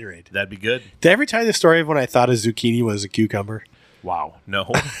good Gatorade. That'd be good. Did I ever tell you the story of when I thought a zucchini was a cucumber? Wow. No.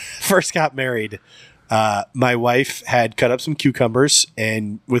 First got married, my wife had cut up some cucumbers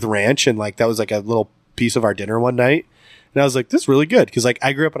and with ranch, and like that was like a little piece of our dinner one night. And I was like, this is really good because like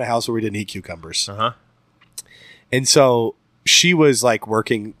I grew up in a house where we didn't eat cucumbers. Uh-huh. And so she was like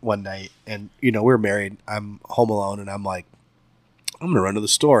working one night, and we were married. I'm home alone, and I'm like, I'm gonna run to the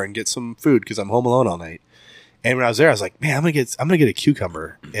store and get some food because I'm home alone all night. And when I was there, I was like, man, I'm gonna get a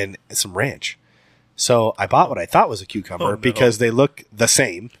cucumber and some ranch. So I bought what I thought was a cucumber because they look the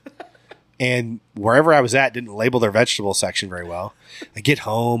same. And wherever I was at didn't label their vegetable section very well. I get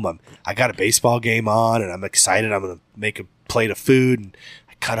home, I got a baseball game on, and I'm excited. I'm gonna make a plate of food, and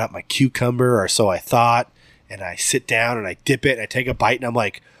I cut up my cucumber, or so I thought. And I sit down and I dip it and I take a bite and I'm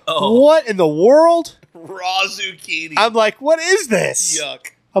like, what in the world? Raw zucchini. I'm like, what is this? Yuck.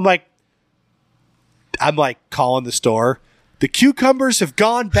 I'm like calling the store. The cucumbers have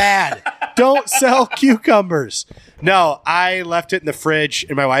gone bad. Don't sell cucumbers. No, I left it in the fridge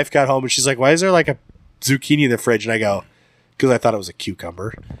and my wife got home and she's like, why is there like a zucchini in the fridge? And I go, because I thought it was a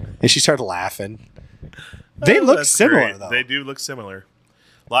cucumber. And she started laughing. They look That's similar great. though. They do look similar.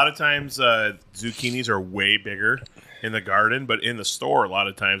 A lot of times zucchinis are way bigger in the garden, but in the store a lot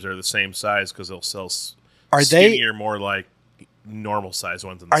of times they're the same size because they'll sell skinnier, more like normal size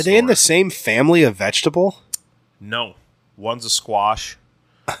ones in the store. Are they in the same family of vegetable? No. One's a squash,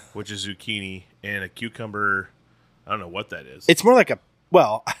 which is zucchini, and a cucumber. I don't know what that is. It's more like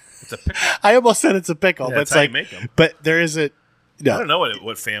It's a pickle. I almost said it's a pickle, Yeah, but that's it's how like, you make them. but there is a, I no, don't know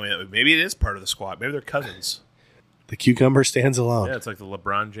what family that would. Maybe it is part of the squad. Maybe they're cousins. the cucumber stands alone. Yeah, it's like the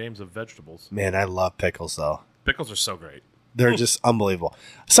LeBron James of vegetables. Man, I love pickles though. Pickles are so great. They're just unbelievable.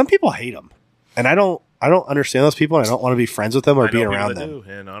 Some people hate them, and I don't understand those people, and I don't want to be friends with them or I be know people around that them. do,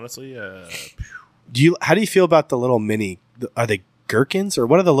 and honestly, How do you feel about the little mini? Are they gherkins or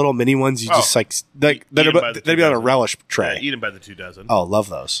what are the little mini ones? You just like Eat 'em by the they'd be on a 2 dozen. relish tray. eat them by the 2 dozen. Oh, love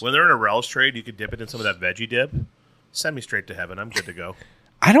those. When they're in a relish tray, you could dip it in some of that veggie dip. Send me straight to heaven. I'm good to go.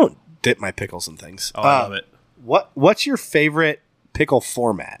 I don't dip my pickles in things. Oh, I love it. What's your favorite pickle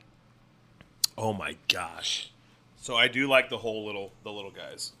format? Oh my gosh. So I do like the little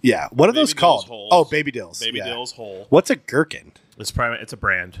guys. Yeah. What are those Baby called? Dill's holes. Oh, baby dills. Baby Yeah. Dill's whole. What's a gherkin? It's a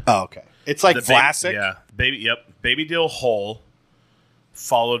brand. Oh, okay. It's like The Vlasic. yeah. Baby Dill whole,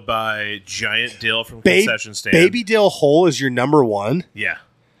 followed by Giant Dill from Ba- concession stand. Baby dill whole is your number one. Yeah.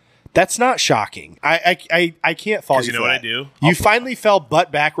 That's not shocking. I can't fault 'Cause you. you know for what that. I do? You finally fell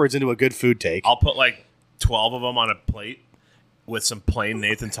butt backwards into a good food take. I'll put like 12 of them on a plate with some plain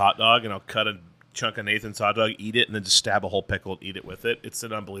Nathan's hot dog, and I'll cut a chunk of Nathan's hot dog, eat it, and then just stab a whole pickle and eat it with it. It's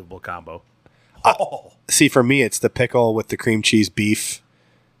an unbelievable combo. See, for me, it's the pickle with the cream cheese beef,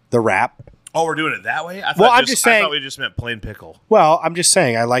 the wrap. Oh, we're doing it that way? I thought Well, I'm just saying- I thought we just meant plain pickle. Well, I'm just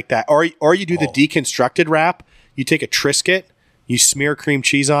saying I like that. Or you do the deconstructed wrap. You take a Triscuit, you smear cream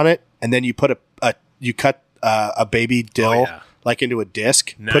cheese on it, and then you put you cut a baby dill like into a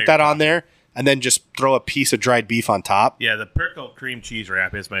disc. Now Put you're that on talking. there, and then just throw a piece of dried beef on top. Yeah, the pickle cream cheese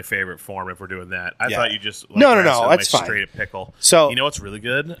wrap is my favorite form if we're doing that. I Yeah. thought you just No, that's that's fine. straight up pickle. So- you know what's really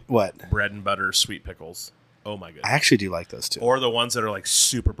good? What? Bread and butter sweet pickles. Oh my I goodness. actually do like those too. Or the ones that are like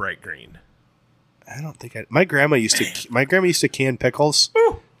super bright green. I don't think my grandma used to can pickles,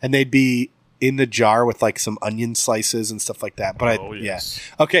 and they'd be in the jar with like some onion slices and stuff like that. But Oh, yes.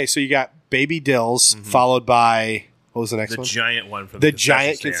 yeah. Okay, so you got baby dills followed by what was the next The one? giant one from The concession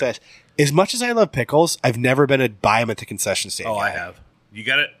giant stand. concession. As much as I love pickles, I've never been to buy them at the concession stand. Oh, guy. I have. You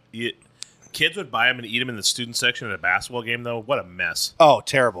got it. Kids would buy them and eat them in the student section at a basketball game, though. What a mess. Oh,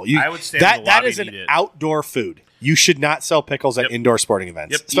 terrible! I would stand in the that lobby is and an eat it. outdoor food. You should not sell pickles at Yep. indoor sporting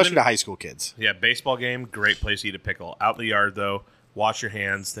events, Yep. especially Even- to high school kids. Yeah, baseball game, great place to eat a pickle. Out in the yard, though, wash your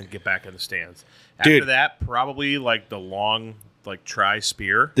hands, then get back in the stands. After Dude. that, probably like the long, like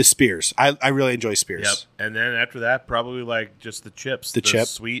tri-spear. The spears, I really enjoy spears. Yep. And then after that, probably like just the chips. The chip?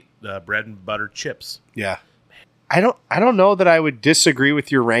 Sweet bread and butter chips. Yeah. I don't know that I would disagree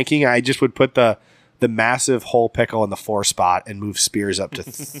with your ranking. I just would put the massive whole pickle in the 4 spot and move spears up to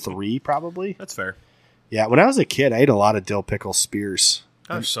 3 probably. That's fair. Yeah, when I was a kid, I ate a lot of dill pickle spears.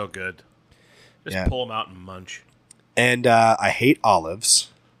 They're so good. Just Yeah. pull them out and munch. And I hate olives.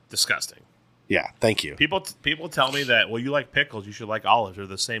 Disgusting. Yeah, thank you. People tell me that, well, you like pickles, you should like olives. They're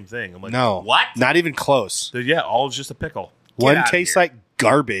the same thing. I'm like, No. what? Not even close. Yeah, olives just a pickle. Get One out of tastes here. like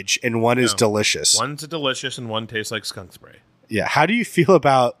garbage and one is No. delicious. One's delicious and one tastes like skunk spray. Yeah. How do you feel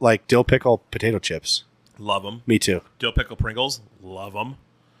about like dill pickle potato chips? Love them. Me too. Dill pickle Pringles. Love them.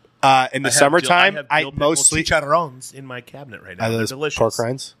 In the summertime, I mostly chicharrones in my cabinet right now. They're those delicious. pork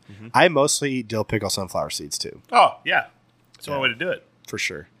rinds. I mostly eat dill pickle sunflower seeds too, Oh yeah, that's one way to do it. for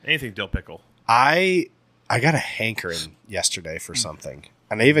sure. Anything dill pickle. I got a hankering yesterday for something,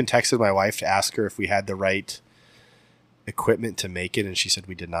 and I even texted my wife to ask her if we had the right equipment to make it, and she said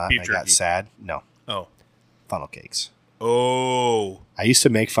we did not. Beef And I got jerky. sad. No, Oh, funnel cakes. oh. I used to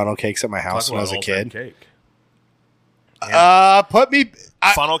make funnel cakes at my house Talk when I was a about old-time kid. Cake. Put me.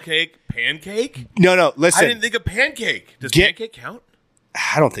 Funnel cake, pancake. No. Listen, I didn't think of pancake. Does Get- pancake count?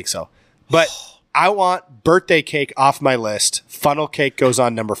 I don't think so. But I want birthday cake off my list. Funnel cake goes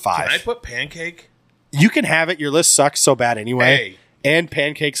on number 5. Can I put pancake? You can have it. Your list sucks so bad anyway. Hey. And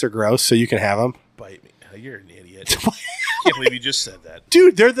pancakes are gross, so you can have them. Bite me. Oh, you're an idiot. I can't believe you just said that.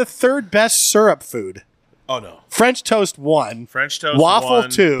 Dude, they're the third best syrup food. Oh no. French toast 1. French toast Waffle 1,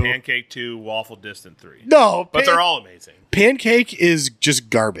 2. pancake 2, waffle distant 3. No, But they're all amazing. pancake is just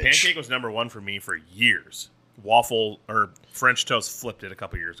garbage. Pancake was number 1 for me for years. Waffle or French toast flipped it a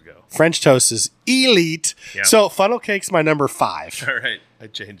couple years ago. French toast is elite. Yeah. So funnel cake's my number 5. All right, I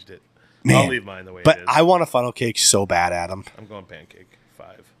changed it. Man. I'll leave mine the way But it is. I want a funnel cake so bad, Adam. I'm going pancake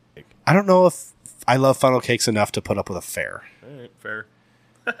 5. I don't know if I love funnel cakes enough to put up with a fair. All right, fair.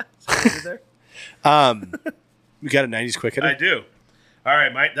 Is that there? We got a 90s quick hitter? I do. All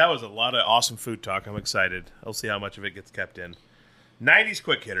right, Mike. That was a lot of awesome food talk. I'm excited. I'll see how much of it gets kept in. 90s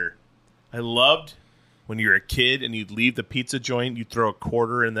quick hitter. I loved when you were a kid and you'd leave the pizza joint, you'd throw a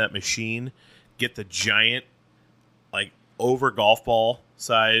quarter in that machine, get the giant, like over golf ball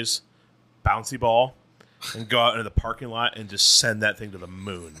size bouncy ball, and go out into the parking lot and just send that thing to the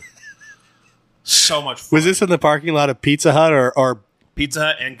moon. So much fun. Was this in the parking lot of Pizza Hut or Pizza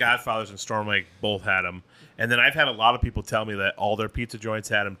Hut and Godfather's and Storm Lake both had them. And then I've had a lot of people tell me that all their pizza joints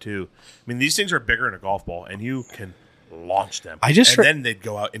had them too. I mean, these things are bigger than a golf ball, and you can launch them. I just and then they'd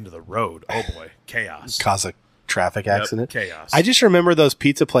go out into the road. Oh boy, chaos! cause a traffic accident? chaos. I just remember those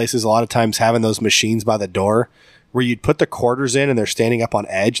pizza places a lot of times having those machines by the door where you'd put the quarters in and they're standing up on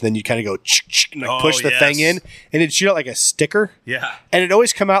edge, and then you kind of go and like Oh, push the yes. thing in, and it'd shoot out like a sticker. Yeah, And it'd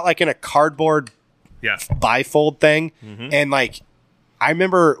always come out like in a cardboard yeah. bifold thing. Mm-hmm. And like, I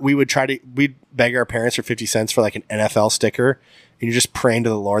remember we'd beg our parents for 50 cents for like an NFL sticker. And you're just praying to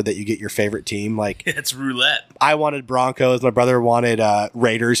the Lord that you get your favorite team. Like, It's roulette. I wanted Broncos. My brother wanted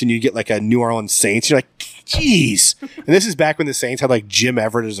Raiders. And you get like a New Orleans Saints. You're like, geez. And this is back when the Saints had like Jim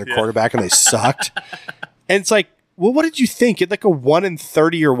Everett as their quarterback and they sucked. And it's like, well, what did you think? You had like a 1 in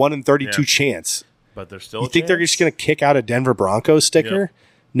 30 or 1 in 32 Yeah. chance. But there's still. You think they're just going to kick out a Denver Broncos sticker? Yep.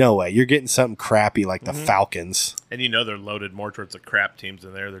 No way. You're getting something crappy like Mm-hmm. the Falcons. And you know they're loaded more towards the crap teams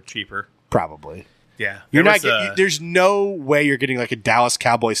in there. They're cheaper. Probably. Yeah, You're There not. was, There's no way you're getting like a Dallas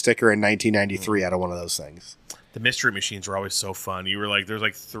Cowboy sticker in 1993 out of one of those things. The mystery machines were always so fun. You were like, there's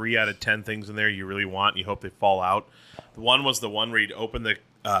like 3 out of 10 things in there you really want, and you hope they fall out. The one was the one where you'd open the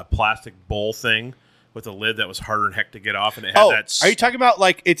plastic bowl thing with a lid that was harder than heck to get off, and it had that. Are you talking about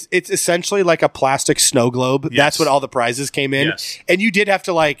like it's essentially like a plastic snow globe? Yes. That's what all the prizes came in, Yes. and you did have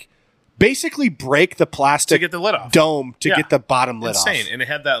to like basically break the plastic to get the lid off? dome to Yeah. get the bottom lid Insane, off. and it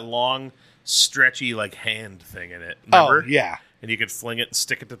had that long, stretchy like hand thing in it. Oh Remember? yeah, and you could fling it and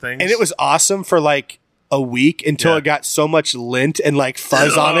stick it to things. and it was awesome for like a week until Yeah. it got so much lint and like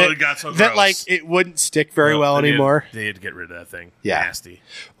fuzz on Oh, it it got so that gross. like it wouldn't stick very well They had- anymore. They had to get rid of that thing. Yeah. Nasty.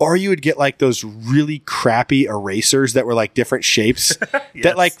 Or you would get like those really crappy erasers that were like different shapes Yes.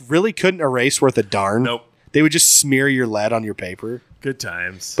 that like really couldn't erase worth a darn. Nope. They would just smear your lead on your paper. Good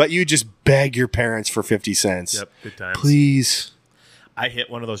times. But you just beg your parents for 50 cents. Yep. Good times. Please. I hit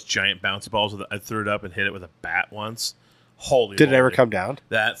one of those giant bouncy balls. I threw it up and hit it with a bat once. Holy Did it ever moly. come down?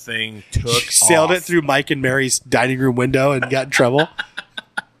 That thing took Sailed off. it through Mike and Mary's dining room window and got in trouble.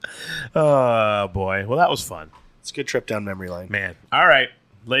 Oh, boy. Well, that was fun. It's a good trip down memory lane. Man. All right.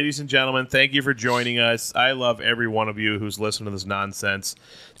 Ladies and gentlemen, thank you for joining us. I love every one of you who's listening to this nonsense.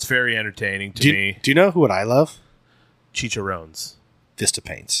 It's very entertaining to me. Do you know what I love? Chicharrones. Vista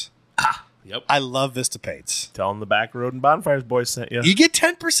Paints. Yep. I love Vista Paints. Tell them the Back Road and Bonfires boys sent you. You get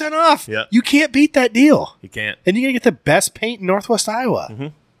 10% off. Yeah. You can't beat that deal. You can't. And you're going to get the best paint in Northwest Iowa. Mm-hmm.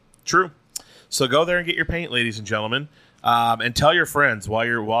 True. So go there and get your paint, ladies and gentlemen, and tell your friends while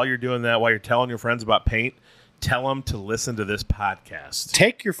you're doing that. While you're telling your friends about paint, tell them to listen to this podcast.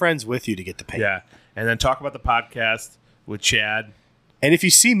 Take your friends with you to get the paint. Yeah, and then talk about the podcast with Chad. And if you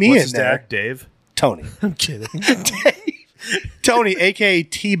see me What's in his there, dad? Dave. Tony. I'm kidding. Tony, a.k.a.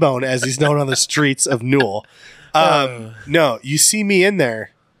 T-Bone, as he's known on the streets of Newell. No, you see me in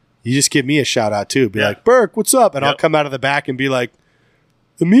there, you just give me a shout-out, too. Be like, Burke, what's up? And I'll come out of the back and be like,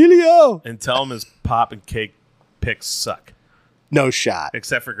 Emilio. And tell him his pop and cake picks suck. No shot.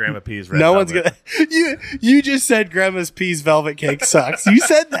 Except for Grandma P's red No velvet. one's gonna. You just said Grandma's Peas velvet cake sucks. You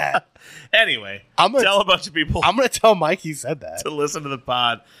said that. Anyway, I'm gonna tell a bunch of people I'm gonna tell Mike you said that. to listen to the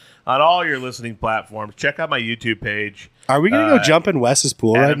pod on all your listening platforms. Check out my YouTube page. Are we gonna go jump in Wes's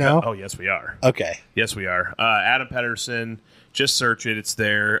pool right now? Oh, yes, we are. Okay. Yes, we are. Adam Pedersen. Just search it. It's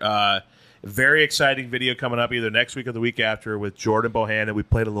there. Very exciting video coming up either next week or the week after with Jordan Bohannon. We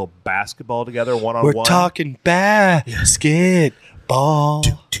played a little basketball together, one-on-one. We're talking basketball.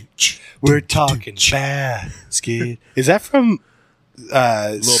 We're talking basket. Is that from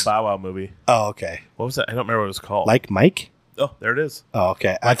Little Bow Wow movie. Oh, okay. What was that? I don't remember what it was called. Like Mike? Oh, there it is. Oh,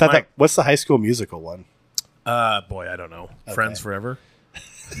 okay. I thought Mike. that. What's the High School Musical one? Boy, I don't know. Friends Forever.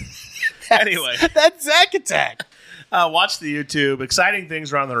 Anyway, That's Zack Attack. watch the YouTube. Exciting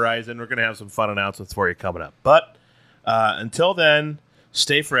things are on the horizon. We're going to have some fun announcements for you coming up. But until then,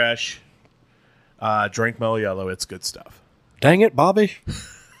 stay fresh. Drink Mellow Yellow. It's good stuff. Dang it, Bobby.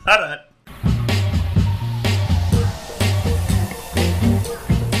 Ta-da.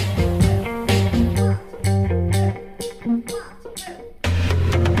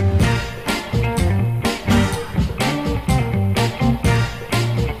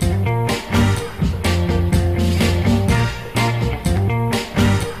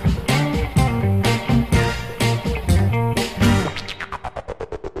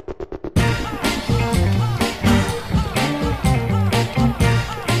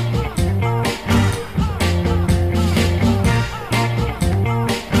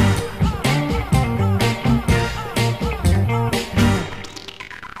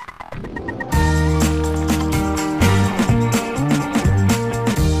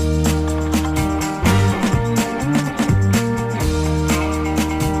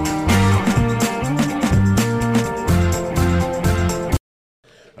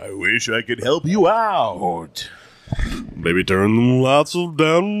 Wish I could help you out. Baby, turn the lights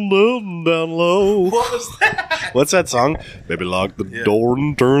down low. What was that? What's that song? Baby, lock the door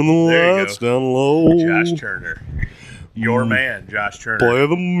and turn the There you lights go. down low. Josh Turner. Your man, Josh Turner. Play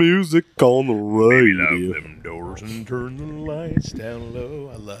the music on the Baby, lock radio. them doors and turn the lights down low.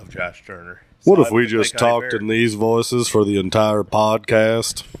 I love Josh Turner. What Saw if him we at just Lake High talked Fair. in these voices for the entire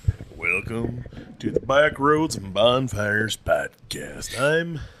podcast? Welcome to the Back Roads and Bonfires podcast.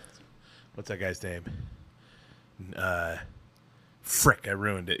 I'm... What's that guy's name? Frick, I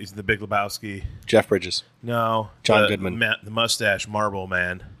ruined it. He's the Big Lebowski. Jeff Bridges. No. John the, Goodman. The mustache Marble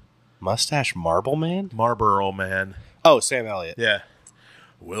Man. Mustache Marble Man? Marlboro Man. Oh, Sam Elliott. Yeah.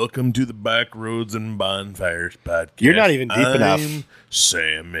 Welcome to the Back Roads and Bonfires podcast. You're not even deep enough. I'm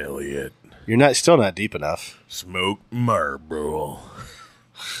Sam Elliott. You're still not deep enough. Smoke Marlboro.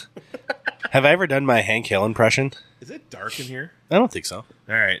 Have I ever done my Hank Hill impression? Is it dark in here? I don't think so.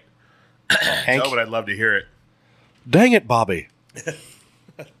 All right. Hank, No, but I'd love to hear it. dang it, Bobby.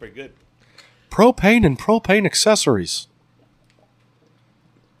 That's pretty good. Propane and propane accessories.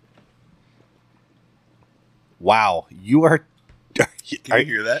 Wow, you are. Can you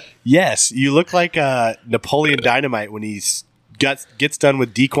hear that? Yes, you look like Napoleon Dynamite when gets done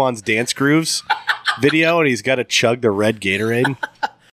with Dequan's Dance Grooves video and he's got to chug the red Gatorade.